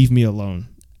 leave me alone.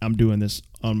 I'm doing this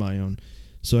on my own.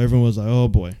 So everyone was like, oh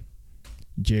boy,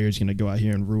 Jerry's going to go out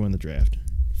here and ruin the draft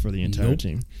for the entire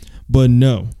team. But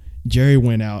no, Jerry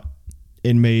went out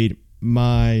and made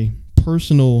my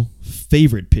personal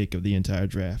favorite pick of the entire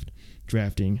draft,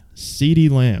 drafting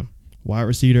CeeDee Lamb, wide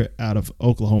receiver out of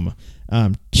Oklahoma.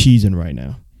 I'm cheesing right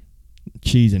now.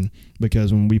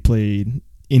 Because when we played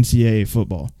NCAA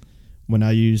football, when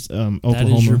I used Oklahoma. That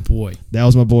is your boy. That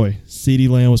was my boy. CeeDee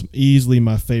Lamb was easily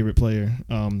my favorite player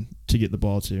to get the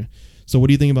ball to. So what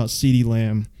do you think about CeeDee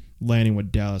Lamb landing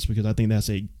with Dallas? Because I think that's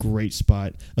a great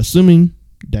spot. Assuming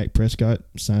Dak Prescott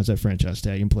signs that franchise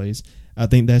tag and plays, I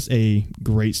think that's a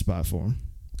great spot for him.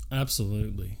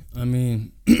 Absolutely. I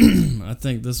mean, I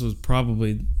think this was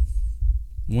probably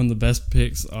one of the best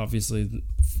picks, obviously,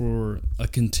 for a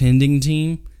contending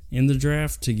team in the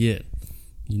draft to get.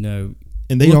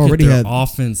 And they already had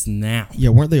offense now. Yeah,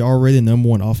 weren't they already the number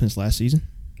one offense last season?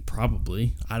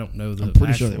 Probably. I don't know the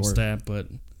actual sure stat, but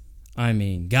I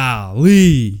mean,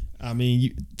 golly. I mean,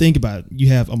 you think about it. You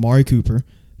have Amari Cooper,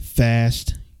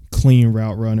 fast, clean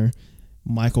route runner.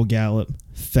 Michael Gallup,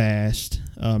 fast.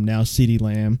 Now CeeDee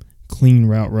Lamb, clean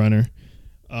route runner.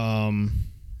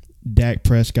 Dak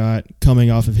Prescott coming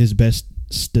off of his best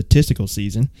statistical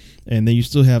season. And then you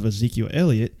still have Ezekiel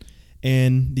Elliott.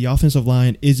 And the offensive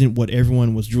line isn't what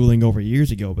everyone was drooling over years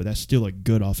ago, but that's still a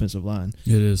good offensive line.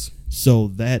 It is. So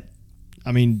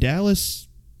Dallas,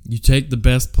 You take the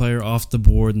best player off the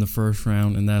board in the first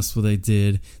round, and that's what they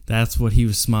did. That's what he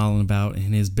was smiling about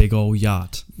in his big old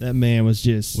yacht. That man was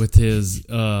just with his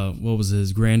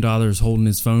his granddaughter's holding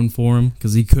his phone for him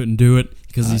because he couldn't do it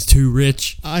because he's too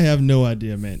rich. I have no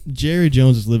idea, man. Jerry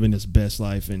Jones is living his best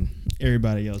life, and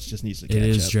everybody else just needs to catch up. It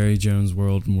is Jerry Jones'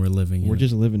 world, and we're living in it. We're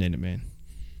just living in it, man.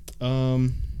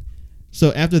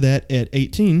 So after that, at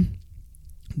 18,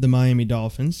 the Miami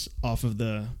Dolphins, off of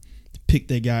the pick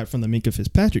they got from the Minkah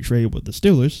Fitzpatrick trade with the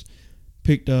Steelers,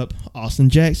 picked up Austin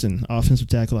Jackson, offensive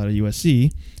tackle out of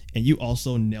USC, and you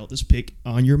also nailed this pick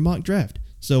on your mock draft.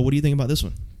 So what do you think about this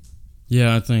one?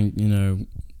 Yeah, I think,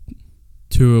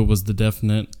 Tua was the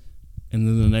definite, and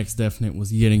then the next definite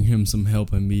was getting him some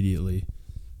help immediately.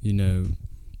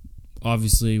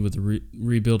 Obviously with the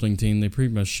rebuilding team, they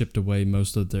pretty much shipped away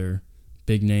most of their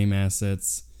big-name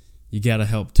assets. You got to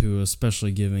help Tua,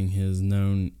 especially given his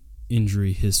known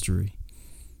injury history.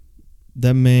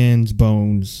 That man's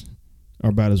bones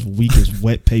are about as weak as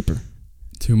wet paper.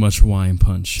 Too much Hawaiian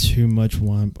punch. Too much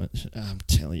Hawaiian punch. I'm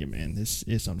telling you, man, this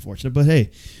is unfortunate. But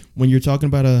hey, when you're talking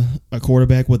about a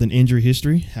quarterback with an injury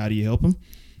history, how do you help him?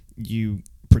 You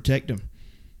protect him.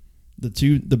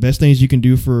 The best things you can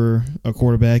do for a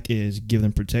quarterback is give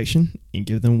them protection and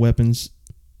give them weapons.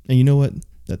 And you know what?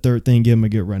 The third thing, give them a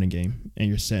good running game, and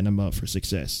you're setting them up for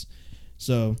success.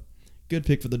 So, good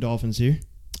pick for the Dolphins here.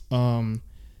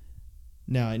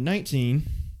 Now, at 19,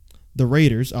 the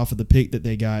Raiders, off of the pick that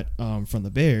they got from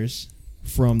the Bears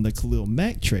from the Khalil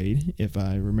Mack trade, if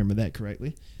I remember that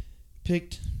correctly,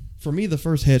 picked, for me, the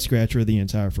first head-scratcher of the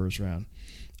entire first round.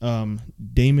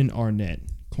 Damon Arnett,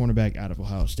 cornerback out of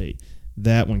Ohio State.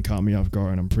 That one caught me off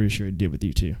guard, and I'm pretty sure it did with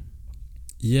you too.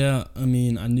 Yeah, I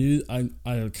mean,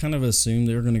 I kind of assumed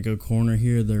they were going to go corner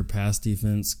here. Their pass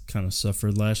defense kind of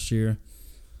suffered last year.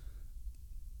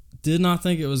 Did not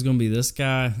think it was going to be this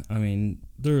guy. I mean,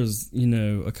 there was,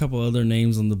 a couple other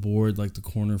names on the board, like the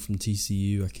corner from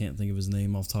TCU. I can't think of his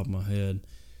name off the top of my head.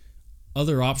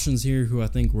 Other options here who I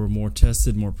think were more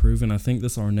tested, more proven. I think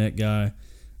this Arnett guy,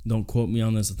 don't quote me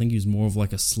on this, I think he was more of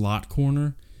like a slot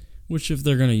corner, which if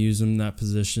they're going to use him in that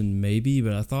position, maybe.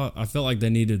 But I felt like they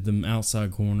needed them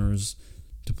outside corners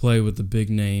to play with the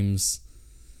big names.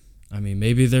 I mean,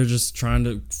 maybe they're just trying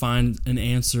to find an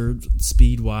answer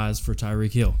speed-wise for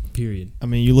Tyreek Hill, period. I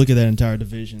mean, you look at that entire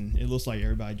division, it looks like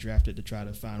everybody drafted to try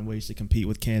to find ways to compete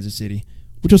with Kansas City,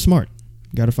 which was smart.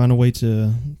 Got to find a way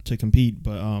to compete,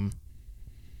 but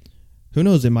who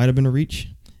knows? It might have been a reach.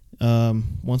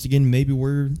 Once again, maybe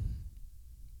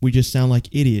we just sound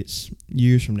like idiots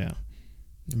years from now.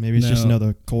 Maybe it's just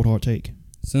another cold hard take.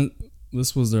 Since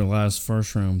this was their last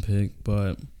first-round pick,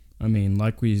 but I mean,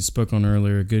 like we spoke on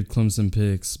earlier, good Clemson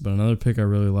picks, but another pick I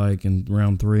really like in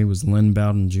round 3 was Lynn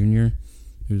Bowden Jr.,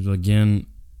 who's, again,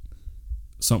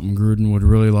 something Gruden would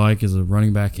really like as a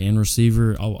running back and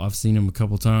receiver. I've seen him a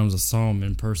couple times. I saw him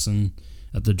in person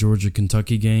at the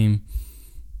Georgia-Kentucky game.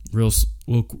 Real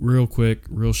quick,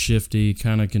 real shifty,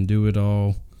 kind of can do it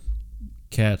all,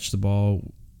 catch the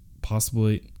ball,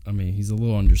 possibly. I mean, he's a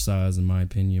little undersized in my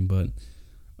opinion, but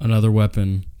another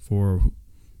weapon for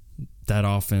that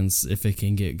offense if it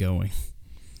can get going.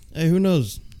 Hey, who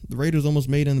knows? The Raiders almost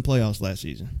made it in the playoffs last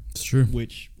season. It's true.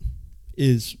 Which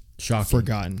is shocking.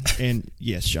 Forgotten. And,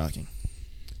 yes, shocking.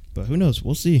 But who knows?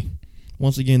 We'll see.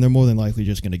 Once again, they're more than likely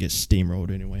just going to get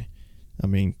steamrolled anyway. I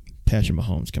mean, Patrick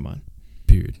Mahomes, come on.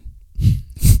 Period.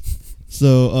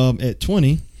 So, at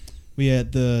 20, we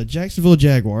had the Jacksonville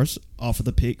Jaguars off of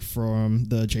the pick from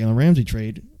the Jalen Ramsey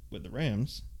trade with the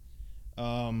Rams.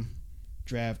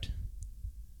 Draft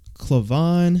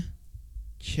Clavon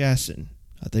Chaisson.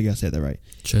 I think I said that right.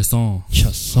 Chaisson.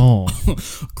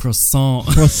 Croissant.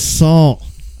 All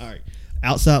right.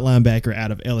 Outside linebacker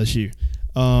out of LSU.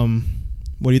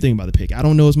 What do you think about the pick? I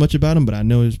don't know as much about him, but I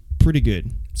know he's pretty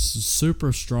good.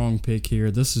 Super strong pick here.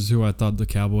 This is who I thought the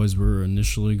Cowboys were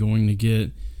initially going to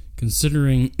get,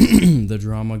 considering the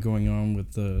drama going on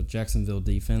with the Jacksonville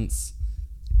defense.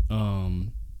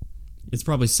 It's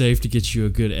probably safe to get you a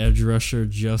good edge rusher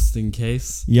just in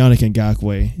case. Yannick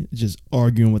Ngakoue just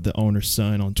arguing with the owner's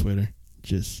son on Twitter.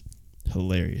 Just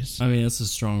hilarious. I mean, it's a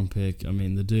strong pick. I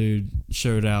mean, the dude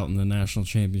showed out in the national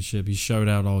championship. He showed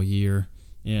out all year.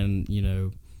 And,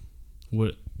 the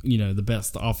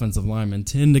best offensive linemen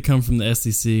tend to come from the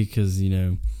SEC because,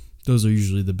 those are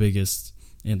usually the biggest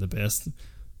and the best.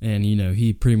 And,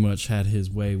 he pretty much had his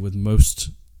way with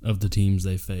most of the teams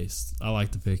they faced. I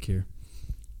like the pick here.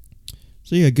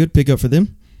 So, yeah, good pickup for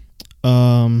them.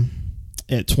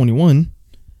 At 21,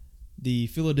 the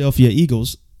Philadelphia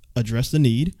Eagles addressed the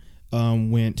need.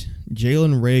 Went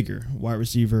Jalen Reagor, wide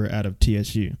receiver out of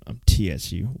TCU.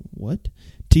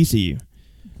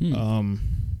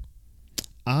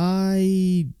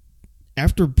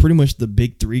 After pretty much the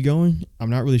big three going, I'm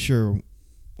not really sure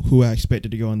who I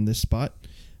expected to go in this spot,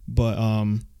 but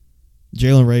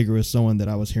Jalen Reagor is someone that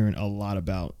I was hearing a lot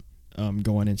about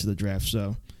going into the draft.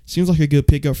 So seems like a good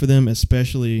pickup for them,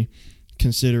 especially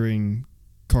considering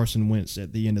Carson Wentz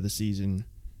at the end of the season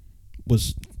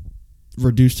was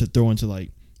reduced to throwing to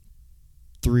like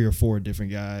 3 or 4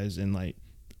 different guys and like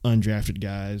undrafted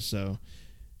guys. So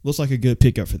looks like a good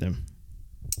pickup for them.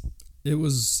 It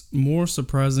was more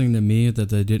surprising to me that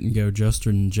they didn't go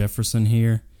Justin Jefferson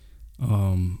here,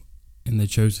 and they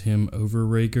chose him over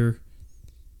Reagor.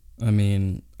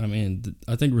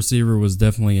 I think receiver was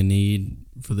definitely a need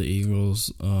for the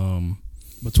Eagles.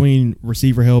 Between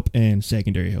receiver help and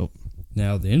secondary help.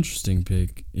 Now, the interesting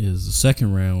pick is the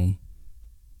second round,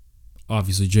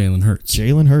 obviously Jalen Hurts.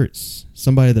 Jalen Hurts,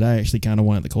 somebody that I actually kind of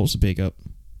wanted the Colts to pick up.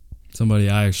 Somebody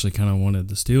I actually kind of wanted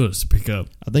the Steelers to pick up.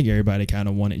 I think everybody kind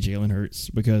of wanted Jalen Hurts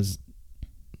because,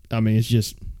 it's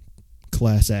just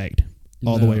class act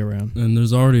all the way around. And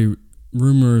there's already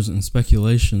rumors and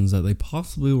speculations that they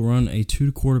possibly will run a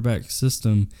 2-quarterback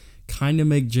system, kind of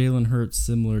make Jalen Hurts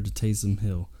similar to Taysom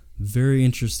Hill. Very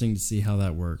interesting to see how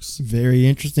that works. Very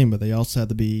interesting, but they also have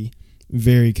to be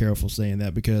very careful saying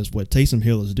that because what Taysom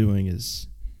Hill is doing is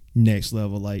next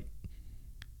level. Like,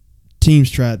 teams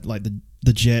tried, like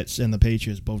the Jets and the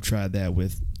Patriots both tried that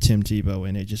with Tim Tebow,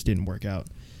 and it just didn't work out.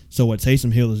 So what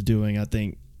Taysom Hill is doing, I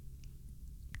think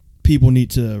people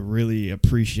need to really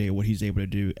appreciate what he's able to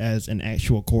do as an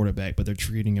actual quarterback, but they're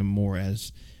treating him more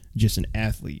as just an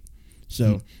athlete.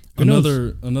 So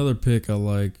another pick I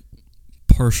like,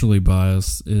 partially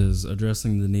biased, is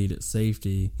addressing the need at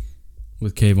safety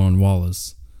with Kayvon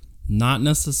Wallace. Not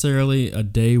necessarily a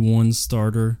day one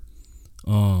starter.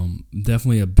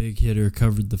 Definitely a big hitter,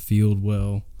 covered the field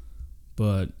well.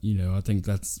 But, I think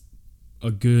that's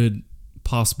a good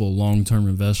possible long-term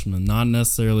investment. Not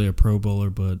necessarily a Pro Bowler,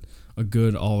 but a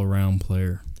good all-around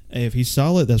player. Hey, if he's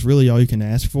solid, that's really all you can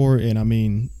ask for.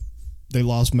 And, they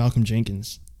lost Malcolm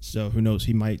Jenkins. So who knows?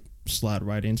 He might slide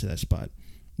right into that spot.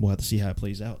 We'll have to see how it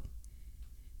plays out.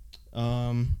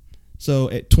 So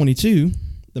at 22,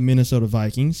 the Minnesota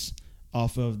Vikings,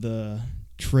 off of the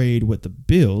trade with the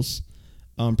Bills,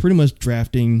 pretty much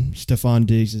drafting Stephon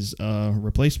Diggs'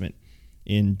 replacement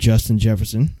in Justin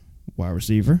Jefferson, wide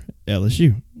receiver,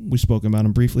 LSU. We spoke about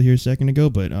him briefly here a second ago,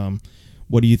 but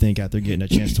what do you think after getting a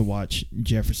chance to watch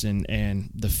Jefferson and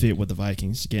the fit with the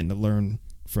Vikings, getting to learn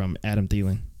from Adam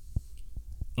Thielen?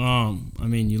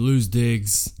 You lose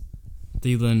Diggs.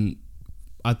 Thielen,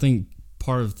 I think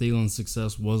part of Thielen's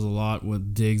success was a lot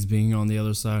with Diggs being on the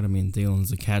other side.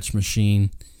 Thielen's a catch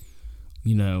machine.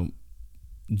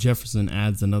 Jefferson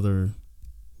adds another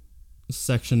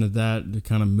section of that to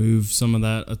kind of move some of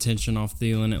that attention off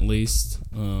Thielen at least.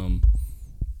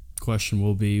 Question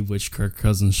will be which Kirk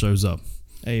Cousins shows up.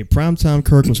 Hey, primetime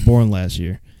Kirk was born last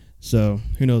year. So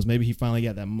who knows? Maybe he finally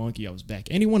got that monkey off his back.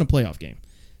 And he won a playoff game.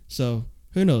 So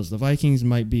who knows? The Vikings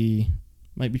might be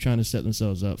trying to set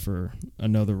themselves up for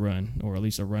another run, or at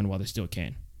least a run while they still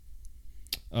can.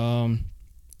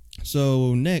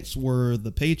 So next were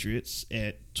the Patriots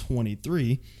at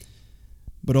 23.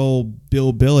 But old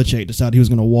Bill Belichick decided he was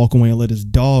going to walk away and let his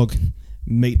dog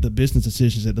make the business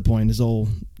decisions at the point. His old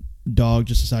dog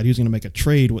just decided he was going to make a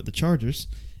trade with the Chargers.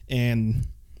 And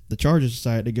the Chargers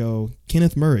decided to go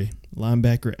Kenneth Murray,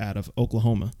 linebacker out of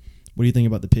Oklahoma. What do you think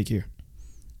about the pick here?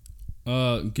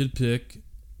 Good pick.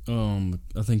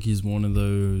 I think he's one of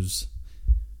those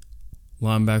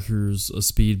linebackers, a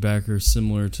speed backer,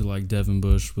 similar to like Devin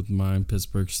Bush with my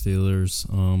Pittsburgh Steelers.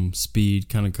 Speed,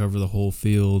 kind of cover the whole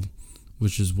field,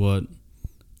 which is what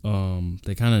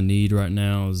they kind of need right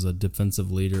now as a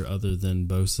defensive leader other than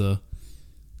Bosa.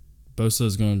 Bosa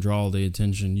is going to draw all the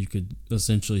attention. You could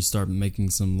essentially start making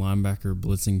some linebacker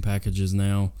blitzing packages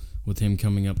now with him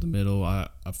coming up the middle. I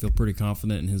feel pretty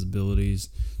confident in his abilities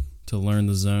to learn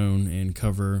the zone and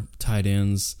cover tight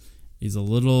ends. I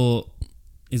feel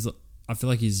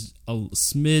like he's a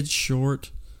smidge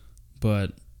short,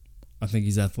 but I think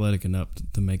he's athletic enough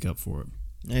to make up for it.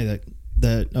 Hey,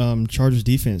 that Chargers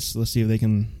defense, let's see if they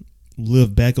can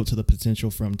live back up to the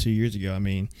potential from 2 years ago.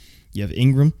 You have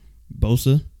Ingram,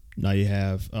 Bosa, now you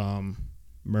have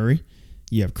Murray,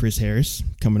 you have Chris Harris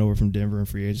coming over from Denver in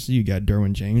free agency, you got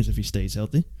Derwin James if he stays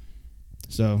healthy.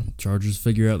 So Chargers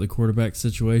figure out the quarterback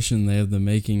situation. They have the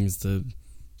makings to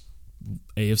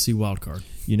AFC wildcard.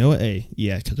 You know what?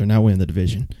 Yeah, because they're not winning the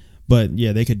division. But,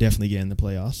 yeah, they could definitely get in the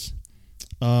playoffs.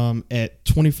 At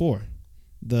 24,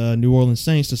 the New Orleans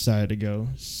Saints decided to go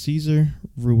Cesar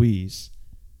Ruiz,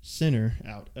 center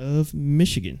out of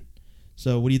Michigan.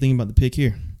 So what do you think about the pick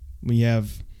here? We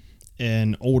have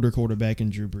an older quarterback in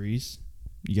Drew Brees,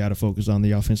 you got to focus on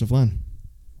the offensive line.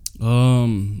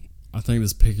 I think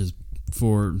this pick is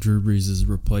for Drew Brees'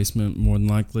 replacement more than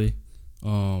likely.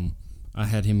 I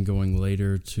had him going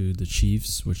later to the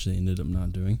Chiefs, which they ended up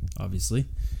not doing, obviously.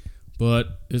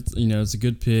 But it's a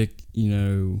good pick.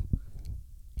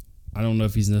 I don't know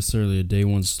if he's necessarily a day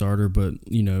one starter, but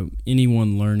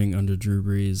anyone learning under Drew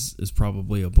Brees is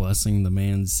probably a blessing. The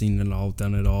man's seen it all,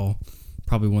 done it all.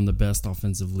 Probably one of the best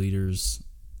offensive leaders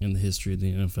in the history of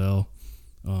the NFL.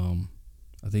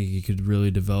 I think he could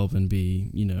really develop and be,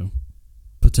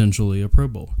 potentially a Pro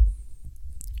Bowler.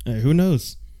 Hey, who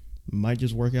knows? Might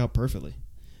just work out perfectly.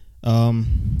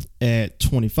 At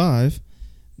 25,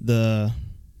 the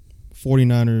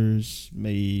 49ers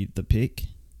made the pick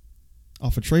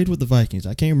off a trade with the Vikings.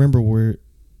 I can't remember where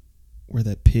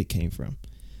that pick came from.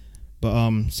 But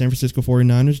San Francisco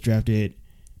 49ers drafted,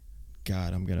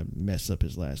 God, I'm going to mess up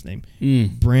his last name.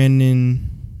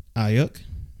 Brandon Ayuk.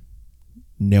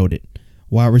 Nailed it.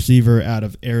 Wide receiver out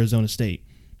of Arizona State.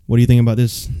 What do you think about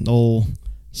this old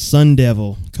Sun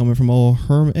Devil coming from old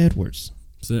Herm Edwards?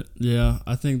 So, yeah,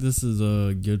 I think this is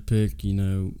a good pick.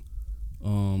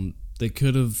 They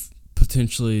could have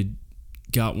potentially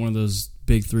got one of those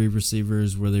big three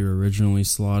receivers where they were originally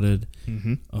slotted.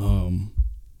 Mm-hmm.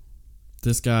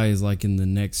 This guy is like in the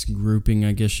next grouping,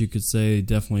 I guess you could say.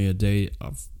 Definitely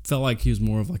I felt like he was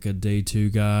more of like a day two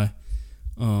guy.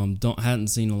 Hadn't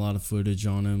seen a lot of footage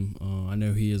on him. I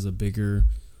know he is a bigger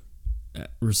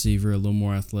receiver, a little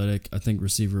more athletic. I think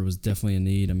receiver was definitely a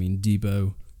need. I mean,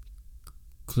 Debo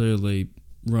clearly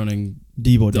running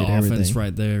the offense everything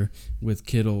right there with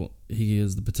Kittle. He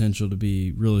has the potential to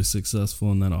be really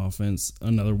successful in that offense.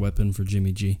 Another weapon for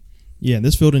Jimmy G. Yeah,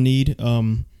 this filled a need.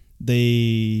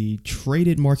 They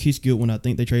traded Marquise Goodwin. I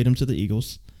think they traded him to the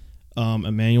Eagles.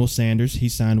 Emmanuel Sanders, he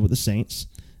signed with the Saints.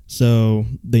 So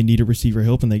they needed receiver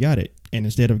help, and they got it. And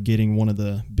instead of getting one of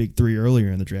the big three earlier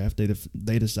in the draft,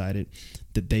 they decided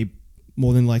that they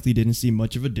more than likely didn't see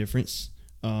much of a difference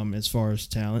as far as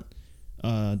talent.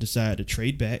 Decided to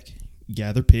trade back,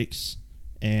 gather picks,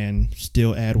 and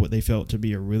still add what they felt to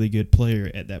be a really good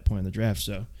player at that point in the draft.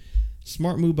 So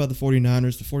smart move by the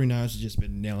 49ers. The 49ers have just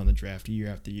been nailing the draft year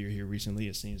after year here recently,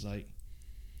 it seems like.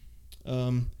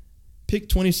 Pick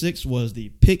 26 was the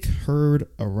pick heard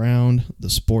around the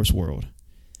sports world.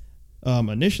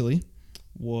 Initially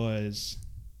was,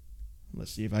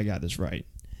 let's see if I got this right.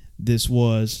 This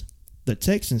was the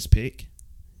Texans pick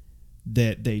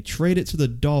that they traded to the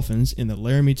Dolphins in the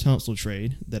Laramie Tunsil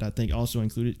trade that I think also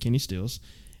included Kenny Stills,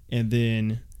 and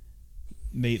then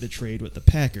made the trade with the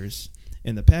Packers.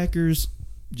 And the Packers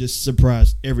just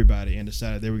surprised everybody and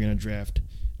decided they were going to draft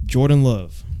Jordan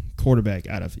Love, quarterback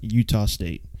out of Utah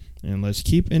State. And let's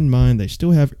keep in mind they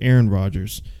still have Aaron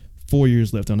Rodgers, 4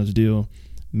 years left on his deal.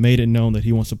 Made it known that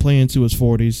he wants to play into his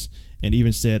 40s, and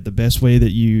even said the best way that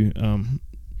you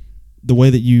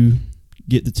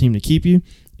get the team to keep you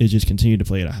is just continue to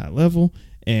play at a high level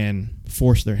and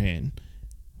force their hand.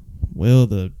 Well,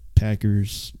 the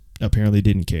Packers apparently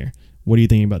didn't care. What are you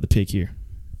thinking about the pick here?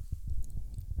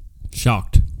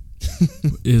 Shocked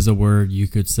is a word you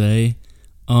could say.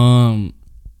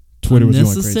 Twitter was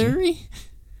going crazy.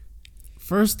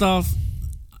 First off,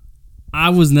 I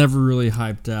was never really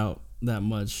hyped out that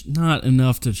much. Not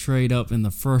enough to trade up in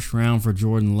the first round for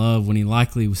Jordan Love when he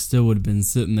likely still would have been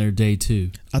sitting there day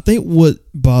two. I think what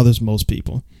bothers most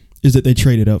people is that they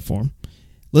traded up for him.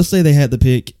 Let's say they had the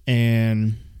pick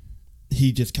and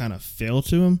he just kind of fell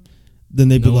to him. Then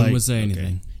they'd be like, no one would say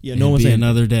anything. Yeah, no one would say anything.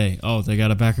 Another day. Oh, they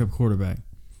got a backup quarterback.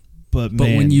 But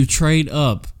when you trade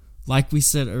up, like we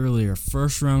said earlier,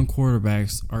 first-round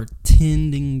quarterbacks are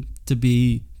tending to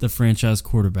be the franchise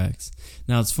quarterbacks.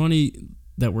 Now, it's funny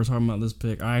that we're talking about this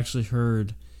pick. I actually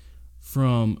heard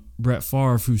from Brett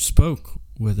Favre, who spoke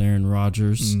with Aaron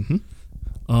Rodgers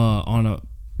on an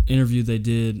interview they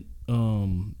did. I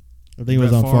think it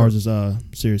was on Favre's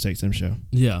Sirius XM show.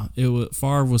 Yeah,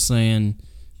 Favre was saying,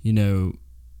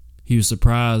 he was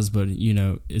surprised, but,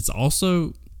 it's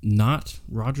also not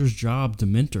Rodgers' job to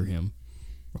mentor him.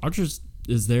 Rodgers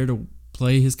is there to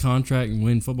play his contract and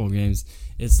win football games.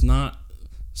 It's not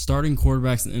starting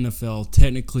quarterbacks in the NFL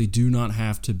technically do not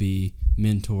have to be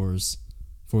mentors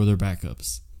for their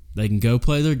backups. They can go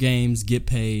play their games, get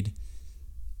paid.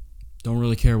 Don't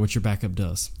really care what your backup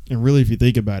does. And really, if you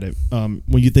think about it,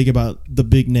 when you think about the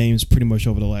big names pretty much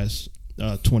over the last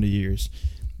 20 years,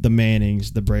 the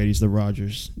Mannings, the Bradys, the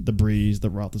Rodgers, the Brees, the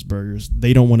Roethlisbergers,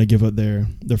 they don't want to give up their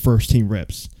first team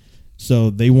reps. So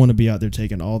they want to be out there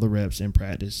taking all the reps in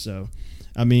practice. So,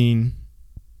 I mean,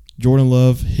 Jordan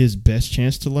Love, his best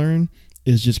chance to learn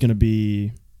is just going to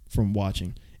be from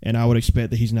watching. And I would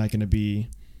expect that he's not going to be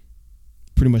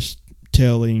pretty much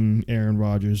telling Aaron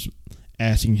Rodgers,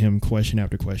 asking him question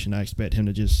after question. I expect him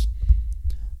to just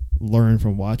learn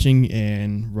from watching,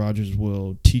 and Rodgers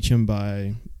will teach him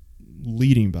by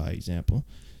leading by example.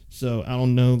 So I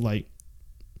don't know, like,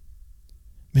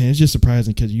 man, it's just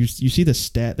surprising because you see the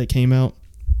stat that came out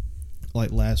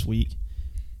like last week,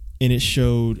 and it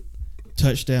showed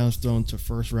touchdowns thrown to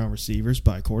first-round receivers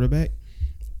by a quarterback,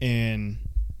 and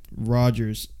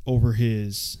Rodgers, over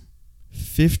his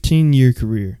 15-year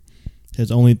career,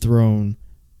 has only thrown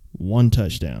one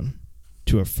touchdown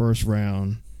to a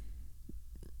first-round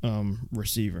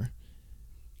receiver.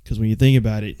 Because when you think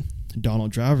about it,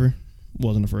 Donald Driver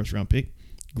wasn't a first-round pick.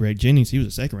 Greg Jennings, he was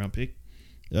a second-round pick.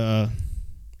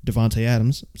 Devontae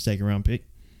Adams, second-round pick.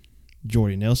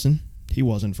 Jordy Nelson, he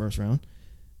wasn't first round.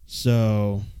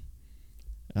 So,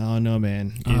 I don't know,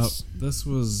 man. This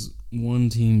was one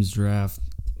team's draft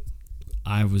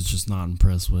I was just not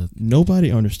impressed with.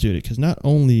 Nobody understood it because not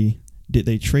only did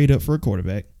they trade up for a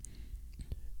quarterback,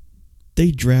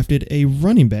 they drafted a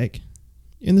running back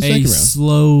in the second round. A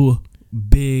slow,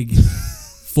 big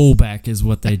fullback is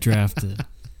what they drafted.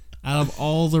 Out of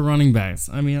all the running backs,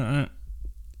 I mean,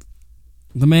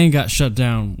 the man got shut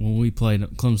down when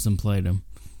Clemson played him.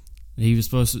 He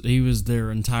was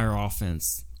their entire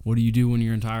offense. What do you do when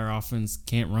your entire offense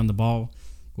can't run the ball?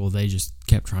 Well, they just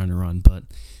kept trying to run. But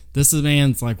this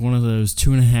man's like one of those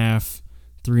 2.5,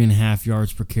 3.5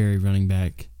 yards per carry running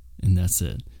back, and that's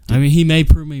it. I mean, he may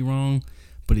prove me wrong,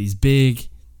 but he's big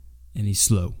and he's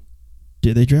slow.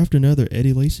 Did they draft another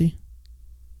Eddie Lacy?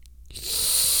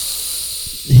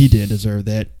 He did deserve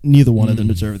that. Neither one of them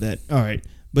deserved that. All right.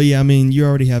 But, yeah, I mean, you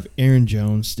already have Aaron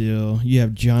Jones still. You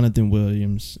have Jonathan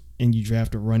Williams, and you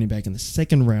draft a running back in the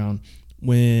second round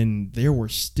when there were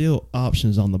still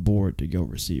options on the board to go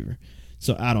receiver.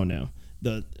 So, I don't know.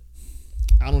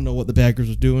 I don't know what the Packers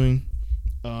are doing.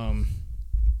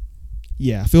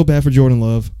 Yeah, I feel bad for Jordan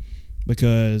Love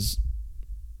because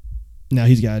now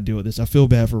he's got to deal with this. I feel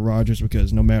bad for Rodgers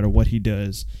because no matter what he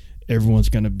does, everyone's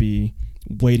going to be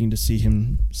waiting to see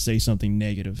him say something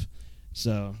negative.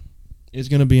 So it's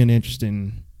going to be an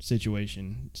interesting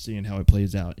situation seeing how it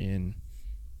plays out in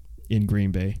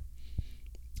Green Bay.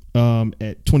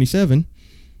 At 27,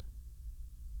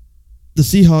 the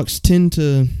Seahawks tend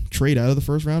to trade out of the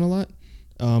first round a lot,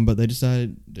 but they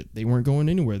decided that they weren't going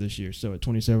anywhere this year. So at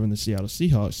 27, the Seattle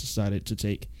Seahawks decided to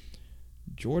take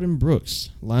Jordan Brooks,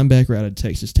 linebacker out of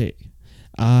Texas Tech.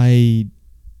 I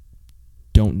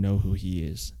don't know who he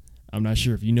is. I'm not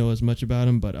sure if you know as much about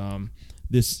him, but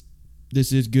this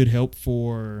is good help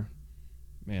for,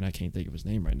 man, I can't think of his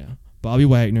name right now, Bobby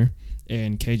Wagner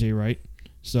and KJ Wright.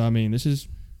 So, I mean, it's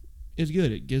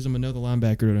good. It gives them another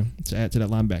linebacker to add to that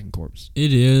linebacking corps.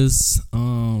 It is.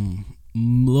 A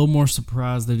little more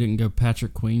surprised they didn't go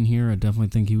Patrick Queen here. I definitely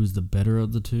think he was the better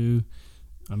of the two.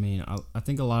 I mean, I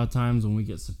think a lot of times when we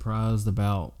get surprised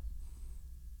about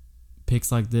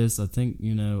picks like this, I think, a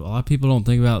lot of people don't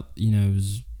think about,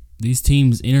 these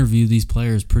teams interview these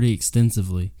players pretty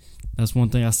extensively. That's one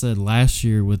thing I said last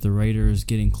year with the Raiders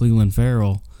getting Cleveland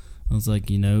Farrell. I was like,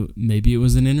 maybe it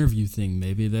was an interview thing.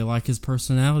 Maybe they like his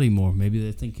personality more. Maybe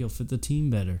they think he'll fit the team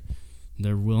better.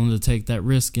 They're willing to take that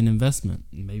risk and investment.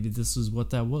 Maybe this is what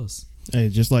that was. Hey,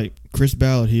 just like Chris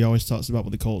Ballard, he always talks about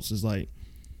with the Colts, is like,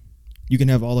 you can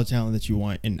have all the talent that you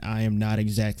want, and I am not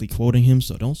exactly quoting him,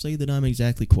 so don't say that I'm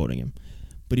exactly quoting him.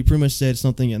 But he pretty much said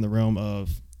something in the realm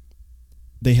of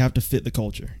they have to fit the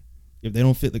culture. If they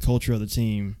don't fit the culture of the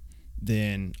team,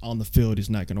 then on the field it's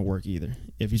not going to work either.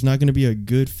 If he's not going to be a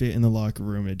good fit in the locker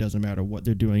room, it doesn't matter what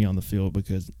they're doing on the field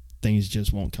because things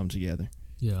just won't come together.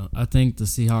 Yeah, I think the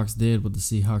Seahawks did what the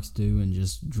Seahawks do and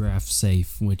just draft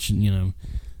safe, which,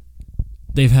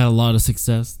 they've had a lot of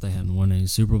success. They haven't won any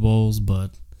Super Bowls,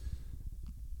 but,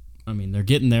 I mean, they're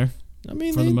getting there for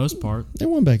the most part. They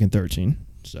won back in 2013.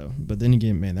 So, but then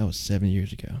again, man, that was 7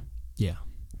 years ago. Yeah.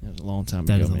 That was a long time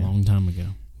ago, That is a long time ago.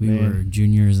 We were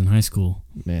juniors in high school.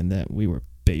 Man, we were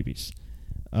babies.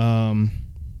 So,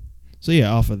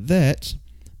 yeah, off of that,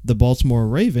 the Baltimore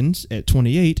Ravens at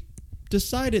 28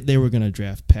 decided they were going to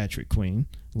draft Patrick Queen,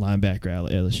 linebacker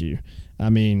out of LSU. I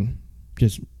mean,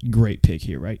 just great pick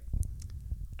here, right?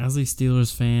 As a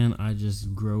Steelers fan, I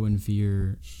just grow in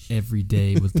fear every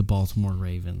day with the Baltimore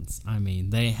Ravens. I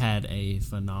mean, they had a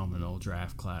phenomenal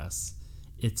draft class.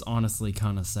 It's honestly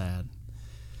kind of sad.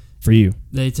 For you.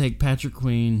 They take Patrick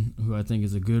Queen, who I think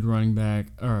is a good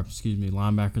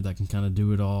linebacker that can kind of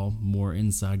do it all, more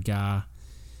inside guy.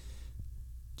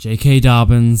 J.K.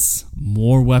 Dobbins,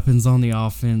 more weapons on the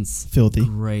offense. Filthy.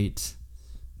 Great.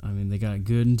 I mean, they got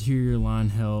good interior line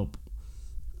help.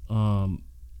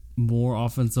 more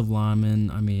offensive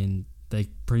linemen. I mean, they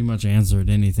pretty much answered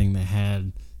anything they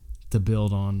had to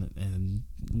build on, and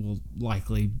will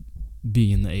likely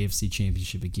be in the AFC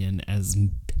Championship again, as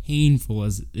painful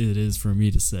as it is for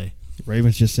me to say.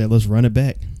 Ravens just said, let's run it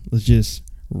back. Let's just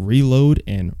reload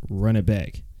and run it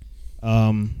back.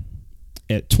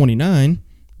 At 29,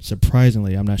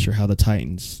 surprisingly, I'm not sure how the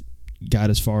Titans got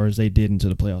as far as they did into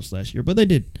the playoffs last year, but they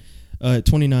did. At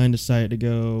 29, decided to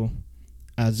go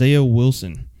Isaiah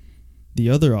Wilson, the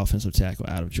other offensive tackle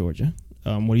out of Georgia.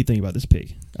 What do you think about this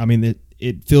pick? I mean,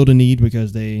 it filled a need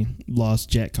because they lost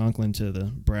Jack Conklin to the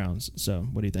Browns. So,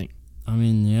 what do you think? I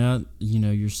mean, yeah,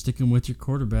 you're sticking with your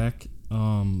quarterback.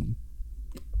 I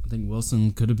think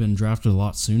Wilson could have been drafted a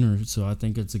lot sooner, so I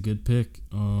think it's a good pick.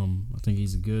 I think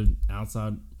he's a good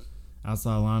outside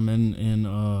lineman in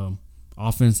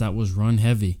offense that was run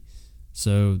heavy.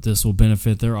 So this will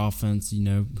benefit their offense,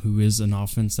 who is an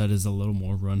offense that is a little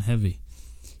more run heavy.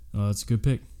 It's a good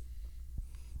pick.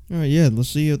 All right, yeah, let's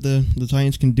see if the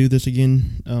Titans can do this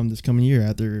again this coming year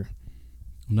after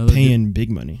paying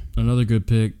big money. Another good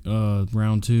pick,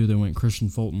 round 2, they went Christian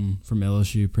Fulton from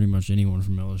LSU. Pretty much anyone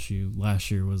from LSU.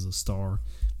 Last year was a star.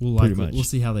 We'll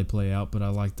see how they play out, but I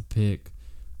like the pick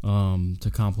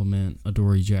to complement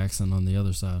Adoree Jackson on the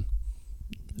other side.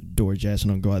 Adoree Jackson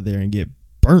will go out there and get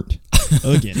burnt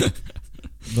again.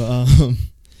 But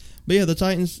yeah, the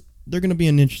Titans, they're going to be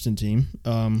an interesting team.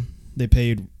 They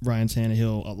paid Ryan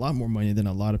Tannehill a lot more money than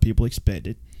a lot of people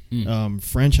expected.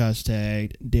 Franchise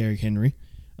tagged Derrick Henry.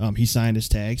 He signed his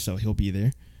tag, so he'll be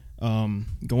there.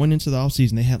 Going into the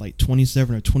offseason, they had like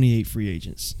 27 or 28 free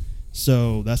agents.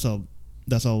 So that's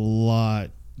a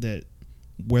lot that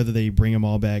whether they bring them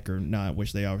all back or not,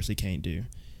 which they obviously can't do.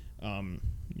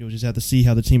 You'll just have to see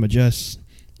how the team adjusts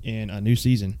in a new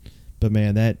season. But,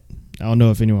 man, I don't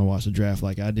know if anyone watched the draft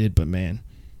like I did, but, man,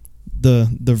 the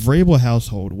Vrabel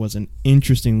household was an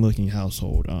interesting-looking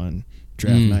household on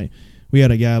draft night. We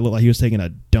had a guy look like he was taking a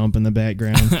dump in the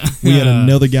background. We had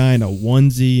another guy in a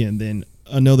onesie, and then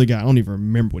another guy. I don't even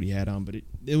remember what he had on, but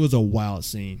it was a wild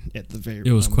scene at the very.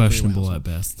 It was questionable at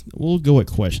best. We'll go at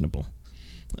questionable.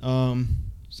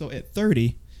 So at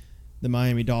 30, the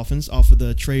Miami Dolphins, off of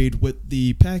the trade with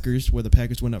the Packers, where the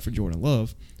Packers went up for Jordan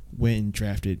Love, went and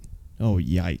drafted. Oh,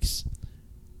 yikes!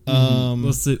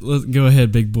 Let's go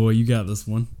ahead, big boy. You got this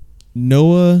one.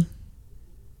 Noah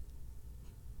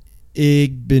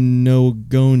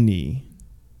Igbenogany.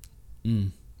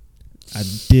 I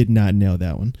did not know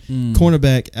that one.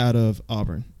 Cornerback out of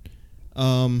Auburn.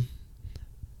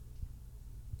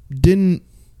 Didn't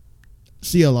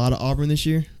see a lot of Auburn this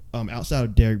year, outside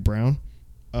of Derrick Brown.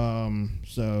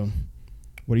 So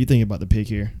what do you think about the pick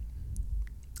here?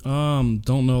 Don't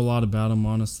know a lot about him,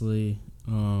 honestly.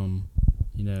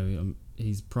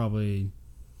 He's probably.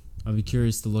 I'd be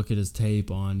curious to look at his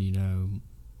tape on,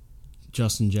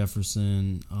 Justin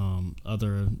Jefferson,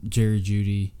 other Jerry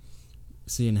Jeudy,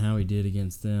 seeing how he did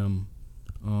against them.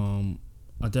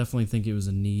 I definitely think it was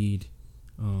a need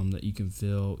that you can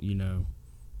fill,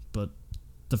 But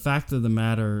the fact of the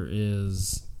matter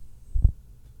is,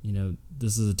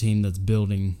 this is a team that's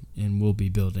building and will be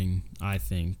building, I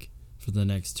think, for the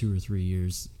next 2 or 3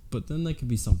 years. But then they could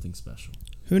be something special.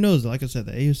 Who knows? Like I said,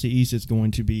 the AFC East is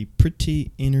going to be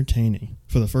pretty entertaining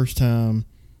for the first time,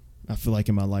 I feel like,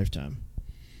 in my lifetime.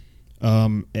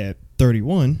 At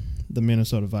 31, the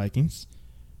Minnesota Vikings,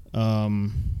 off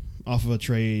of a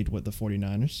trade with the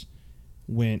 49ers,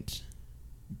 went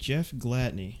Jeff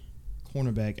Gladney,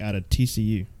 cornerback out of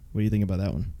TCU. What do you think about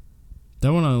that one?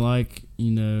 That one I like.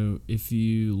 If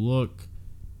you look,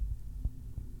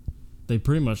 they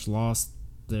pretty much lost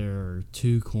their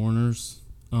 2 corners,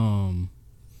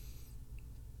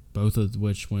 both of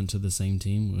which went to the same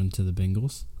team, went to the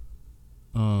Bengals.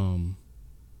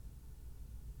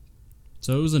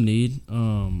 So it was a need.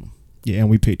 Yeah, and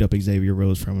we picked up Xavier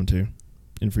Rhodes from him too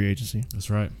in free agency. That's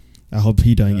right. I hope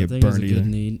he doesn't get burned either. I think it was a good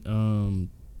need.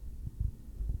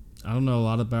 I don't know a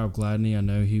lot about Gladney. I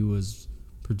know he was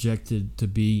projected to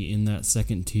be in that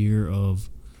second tier of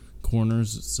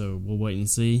corners, so we'll wait and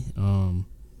see.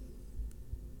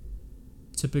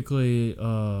 Typically,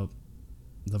 the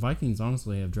Vikings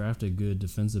honestly have drafted good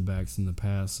defensive backs in the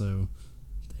past, so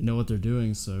they know what they're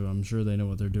doing, so I'm sure they know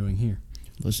what they're doing here.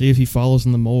 Let's see if he follows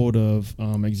in the mold of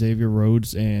Xavier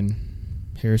Rhodes and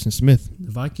Harrison Smith.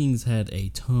 The Vikings had a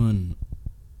ton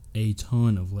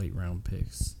of late round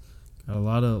picks. Got a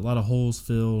lot of holes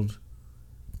filled,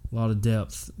 a lot of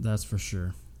depth, that's for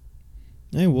sure.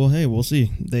 Hey, we'll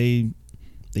see. They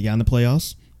got in the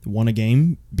playoffs, won a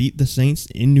game, beat the Saints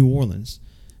in New Orleans.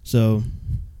 So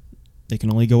they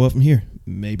can only go up from here.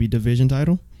 Maybe division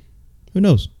title. Who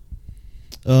knows?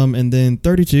 And then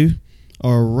 32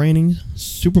 are reigning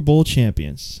Super Bowl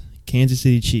champions, Kansas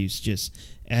City Chiefs, just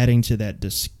adding to that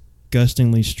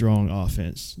disgustingly strong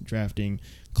offense, drafting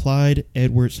Clyde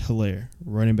Edwards-Helaire,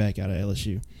 running back out of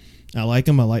LSU. I like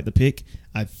him. I like the pick.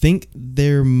 I think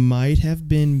there might have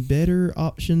been better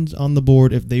options on the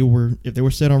board if they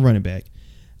were set on running back.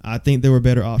 I think there were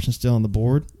better options still on the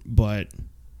board, but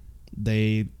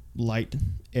they liked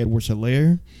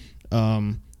Edwards-Helaire.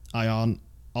 I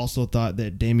also thought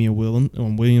that Damian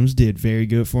Williams did very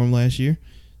good for him last year,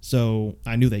 so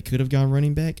I knew they could have gone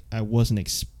running back. I wasn't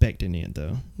expecting it,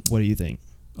 though. What do you think?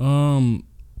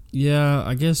 Yeah,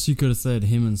 I guess you could have said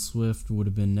him and Swift would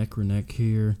have been neck or neck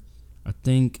here. I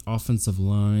think offensive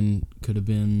line could have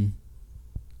been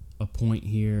a point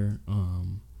here.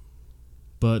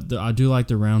 But I do like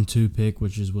the round 2 pick,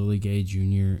 which is Willie Gay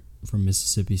Jr. from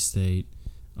Mississippi State.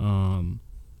 A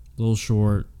little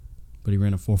short, but he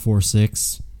ran a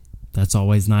 4.46. That's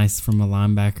always nice from a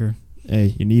linebacker.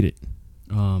 Hey, you need it.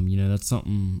 That's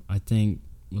something I think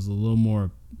was a little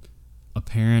more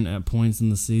apparent at points in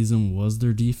the season was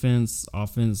their defense.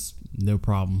 Offense, no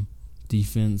problem.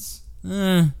 Defense,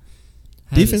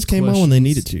 Defense came on when they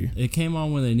needed to. It came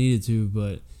on when they needed to,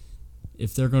 but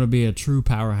if they're going to be a true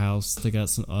powerhouse, they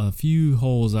got a few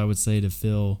holes, I would say, to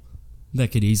fill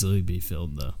that could easily be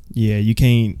filled, though. Yeah, you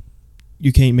can't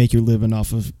make your living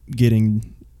off of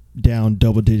getting down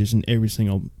double digits in every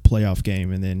single playoff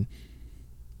game and then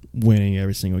winning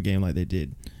every single game like they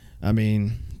did. I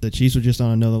mean, the Chiefs are just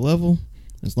on another level.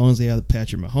 As long as they have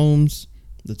Patrick Mahomes,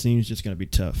 the team's just going to be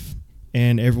tough.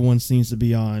 And everyone seems to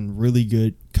be on really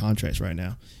good contracts right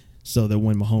now, so that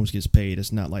when Mahomes gets paid,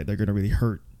 it's not like they're going to really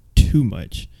hurt too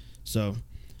much. So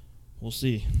we'll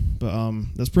see. But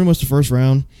that's pretty much the first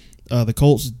round. The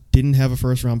Colts didn't have a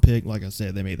first-round pick. Like I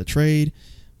said, they made the trade.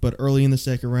 But early in the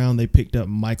second round, they picked up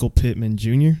Michael Pittman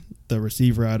Jr., the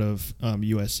receiver out of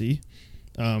USC.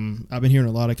 I've been hearing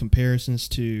a lot of comparisons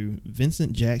to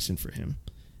Vincent Jackson for him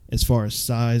as far as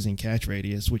size and catch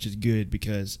radius, which is good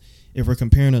because if we're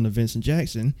comparing him to Vincent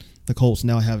Jackson, the Colts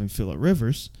now having Phillip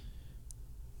Rivers,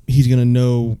 he's going to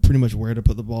know pretty much where to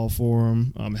put the ball for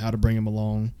him, how to bring him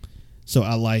along. So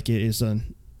I like it.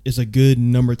 It's a good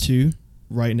number 2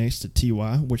 right next to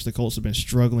T.Y., which the Colts have been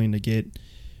struggling to get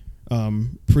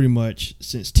pretty much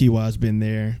since T.Y.'s been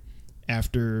there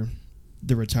after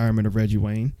the retirement of Reggie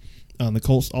Wayne. The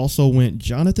Colts also went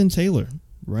Jonathan Taylor,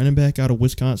 running back out of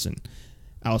Wisconsin.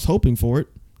 I was hoping for it.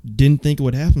 Didn't think it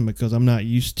would happen because I'm not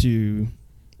used to,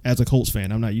 as a Colts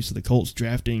fan, I'm not used to the Colts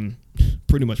drafting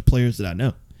pretty much players that I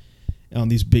know,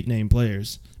 these big-name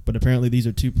players. But apparently these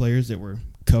are 2 players that were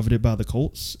coveted by the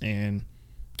Colts, and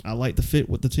I like the fit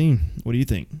with the team. What do you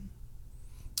think?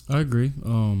 I agree.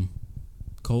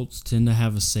 Colts tend to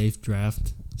have a safe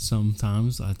draft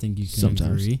sometimes. I think you can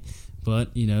agree.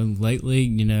 But,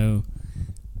 lately,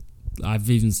 I've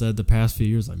even said the past few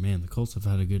years, like, man, the Colts have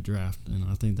had a good draft. And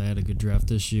I think they had a good draft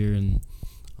this year. And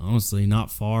honestly,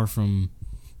 not far from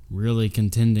really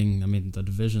contending. I mean, the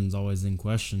division's always in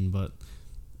question, but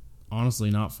honestly,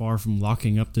 not far from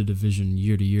locking up the division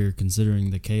year to year,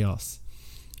 considering the chaos.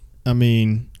 I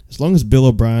mean, as long as Bill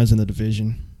O'Brien's in the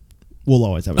division, we'll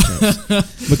always have a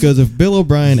chance. Because if Bill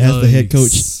O'Brien, as the head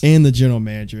coach and the general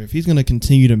manager, if he's going to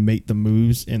continue to make the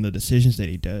moves and the decisions that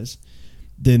he does,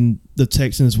 then the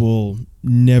Texans will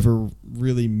never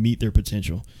really meet their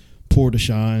potential. Poor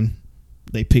Deshaun.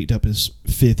 They picked up his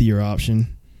 5th-year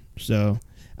option. So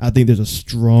I think there's a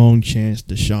strong chance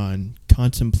Deshaun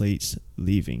contemplates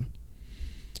leaving.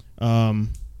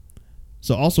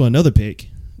 So also another pick,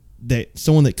 that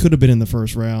someone that could have been in the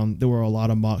first round, there were a lot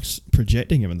of mocks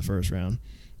projecting him in the first round.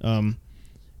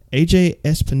 AJ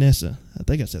Espinosa, I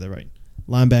think I said that right,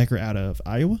 linebacker out of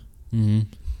Iowa,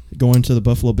 going to the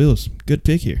Buffalo Bills. Good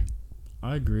pick here.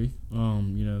 I agree.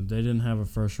 They didn't have a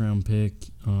first-round pick.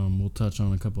 We'll touch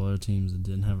on a couple other teams that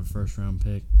didn't have a first-round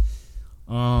pick.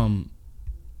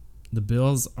 The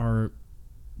Bills are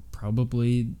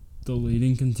probably the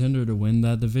leading contender to win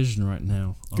that division right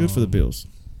now. Good for the Bills.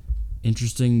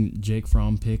 Interesting Jake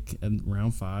Fromm pick at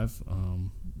round 5.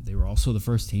 They were also the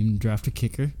first team to draft a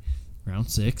kicker. Round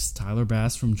 6, Tyler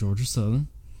Bass from Georgia Southern.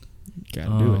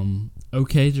 Gotta do it.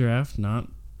 Okay draft, not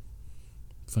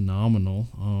phenomenal.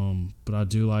 But I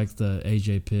do like the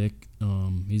AJ pick.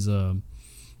 I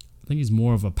think he's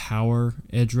more of a power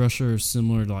edge rusher,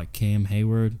 similar to like Cam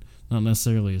Hayward, not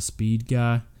necessarily a speed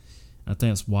guy. I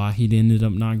think that's why he ended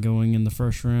up not going in the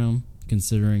first round,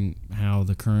 considering how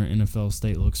the current NFL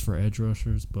state looks for edge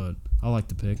rushers, but I like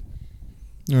the pick.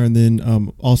 All right, and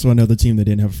then also another team that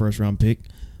didn't have a first-round pick,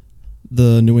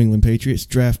 the New England Patriots,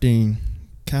 drafting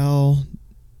Kyle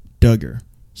Duggar,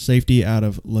 safety out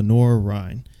of Lenore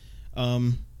Ryan.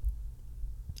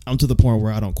 I'm to the point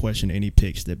where I don't question any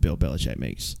picks that Bill Belichick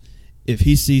makes. If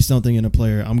he sees something in a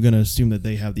player, I'm going to assume that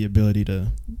they have the ability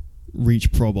to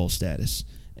reach Pro Bowl status.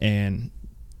 And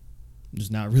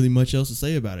there's not really much else to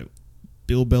say about it.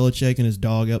 Bill Belichick and his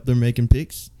dog up there making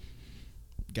picks.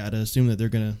 Got to assume that they're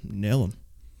going to nail him.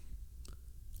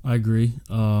 I agree.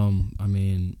 I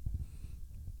mean,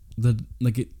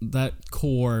 that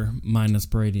core minus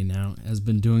Brady now has